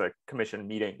think it's a commission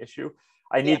meeting issue.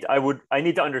 I need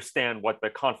to understand what the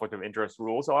conflict of interest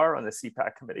rules are on the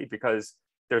CPAC committee, because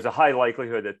there's a high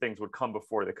likelihood that things would come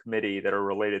before the committee that are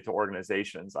related to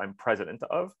organizations I'm president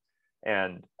of.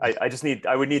 And I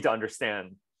would need to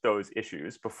understand those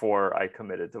issues before I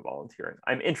committed to volunteering.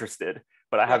 I'm interested,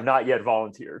 but I have not yet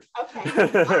volunteered. Okay,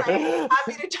 all right.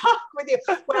 Happy to talk with you.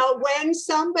 Well, when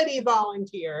somebody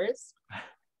volunteers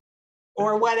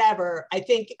or whatever, I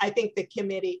think the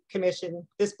commission,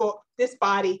 this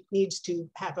body needs to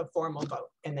have a formal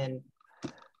vote and then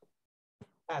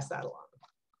pass that along.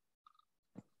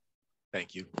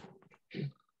 Thank you.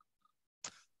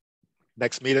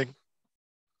 Next meeting.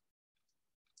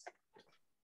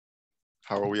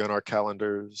 How are we on our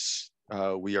calendars?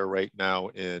 We are right now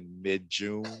in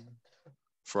mid-June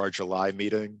for our July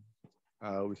meeting.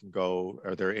 We can go,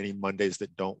 are there any Mondays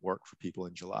that don't work for people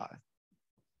in July?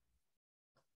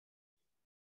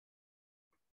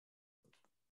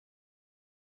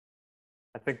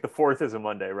 I think the 4th is a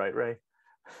Monday, right, Ray?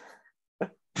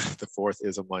 The 4th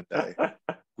is a Monday.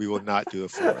 We will not do the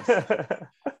 4th.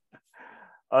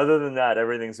 Other than that,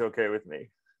 everything's okay with me.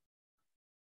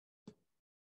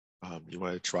 You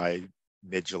want to try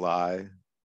mid-July?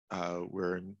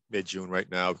 We're in mid-June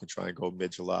right now. We can try and go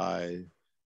mid-July.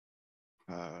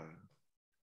 Wonder.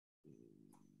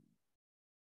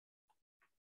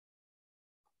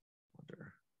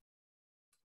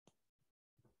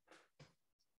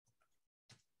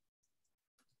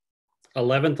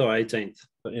 11th or 18th?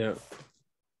 Yeah.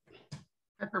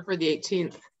 I prefer the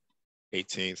 18th.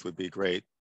 18th would be great.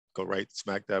 Go right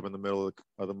smack dab in the middle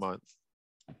of the month.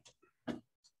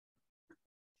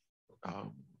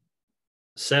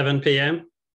 7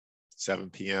 p.m. 7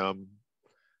 p.m.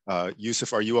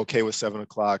 Yusuf, are you okay with 7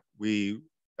 o'clock?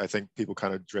 I think people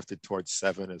kind of drifted towards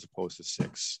 7 as opposed to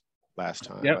 6 last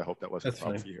time. Yep, I hope that wasn't a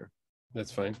problem fine. for you here.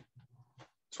 That's fine.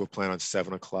 So we'll plan on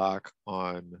 7 o'clock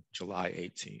on July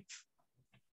 18th.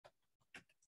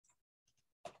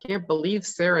 Can't believe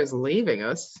Sarah's leaving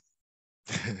us.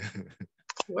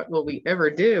 What will we ever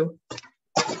do?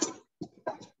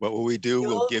 What will we do?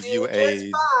 We'll give you just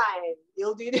a fine.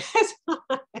 You'll do just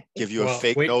fine. give you a Well,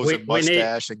 fake nose and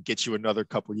mustache and get you another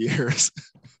couple years.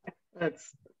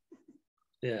 That's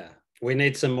Yeah, we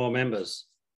need some more members.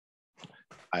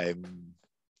 I think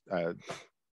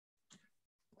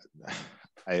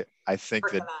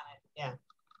Working that on it.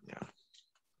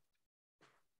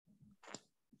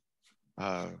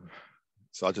 Yeah.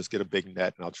 So I'll just get a big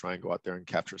net and I'll try and go out there and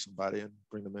capture somebody and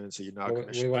bring them in and say you're not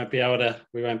We won't be able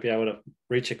to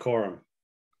reach a quorum.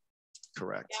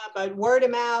 Correct. Yeah, but word of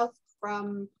mouth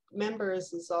from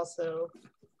members is also.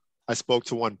 I spoke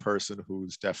to one person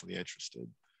who's definitely interested.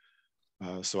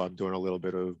 So I'm doing a little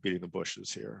bit of beating the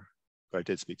bushes here. But I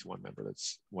did speak to one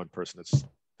person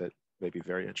that may be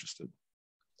very interested.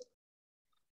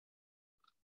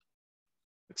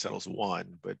 It settles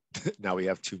one, but now we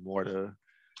have 2 more to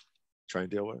try and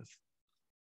deal with.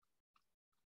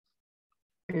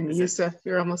 and Yusuf,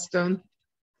 you're almost done.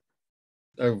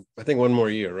 I think 1 more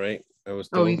year, right? I was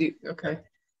Oh, told. you do. Okay.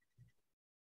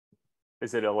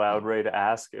 Is it allowed, Ray, to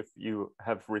ask if you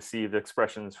have received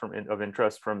expressions of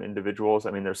interest from individuals?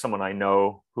 I mean, there's someone I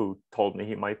know who told me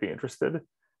he might be interested,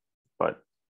 but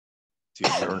Do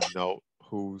you know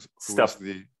who's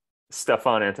the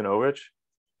Stefan Antonovich?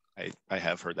 I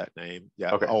have heard that name.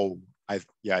 Yeah. Okay. Oh,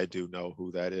 I do know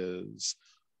who that is.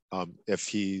 If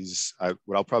he's,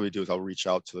 what I'll probably do is I'll reach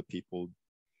out to the people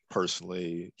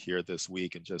personally here this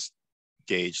week and just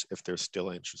gauge if they're still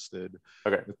interested.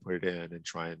 Okay. Put it in and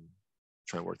try and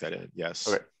work that in. Yes.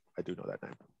 Okay. I do know that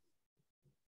name.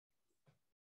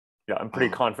 Yeah, I'm pretty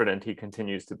confident he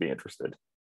continues to be interested.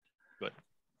 Good.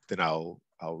 Then I'll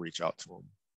reach out to him.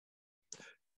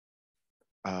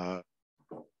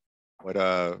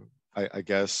 I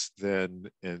guess then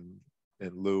in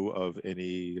lieu of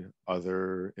any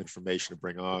other information to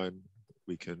bring on,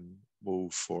 we can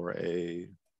move for a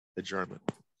adjournment.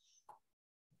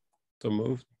 So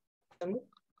moved.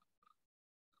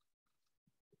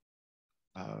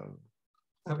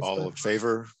 All in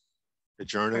favor?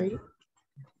 Adjourning.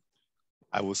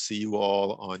 I will see you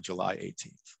all on July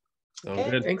 18th. All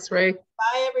good. Thanks, Ray.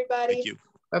 Bye, everybody. Thank you.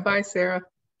 Bye-bye, Sarah.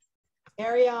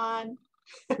 Carry on.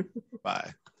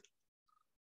 Bye.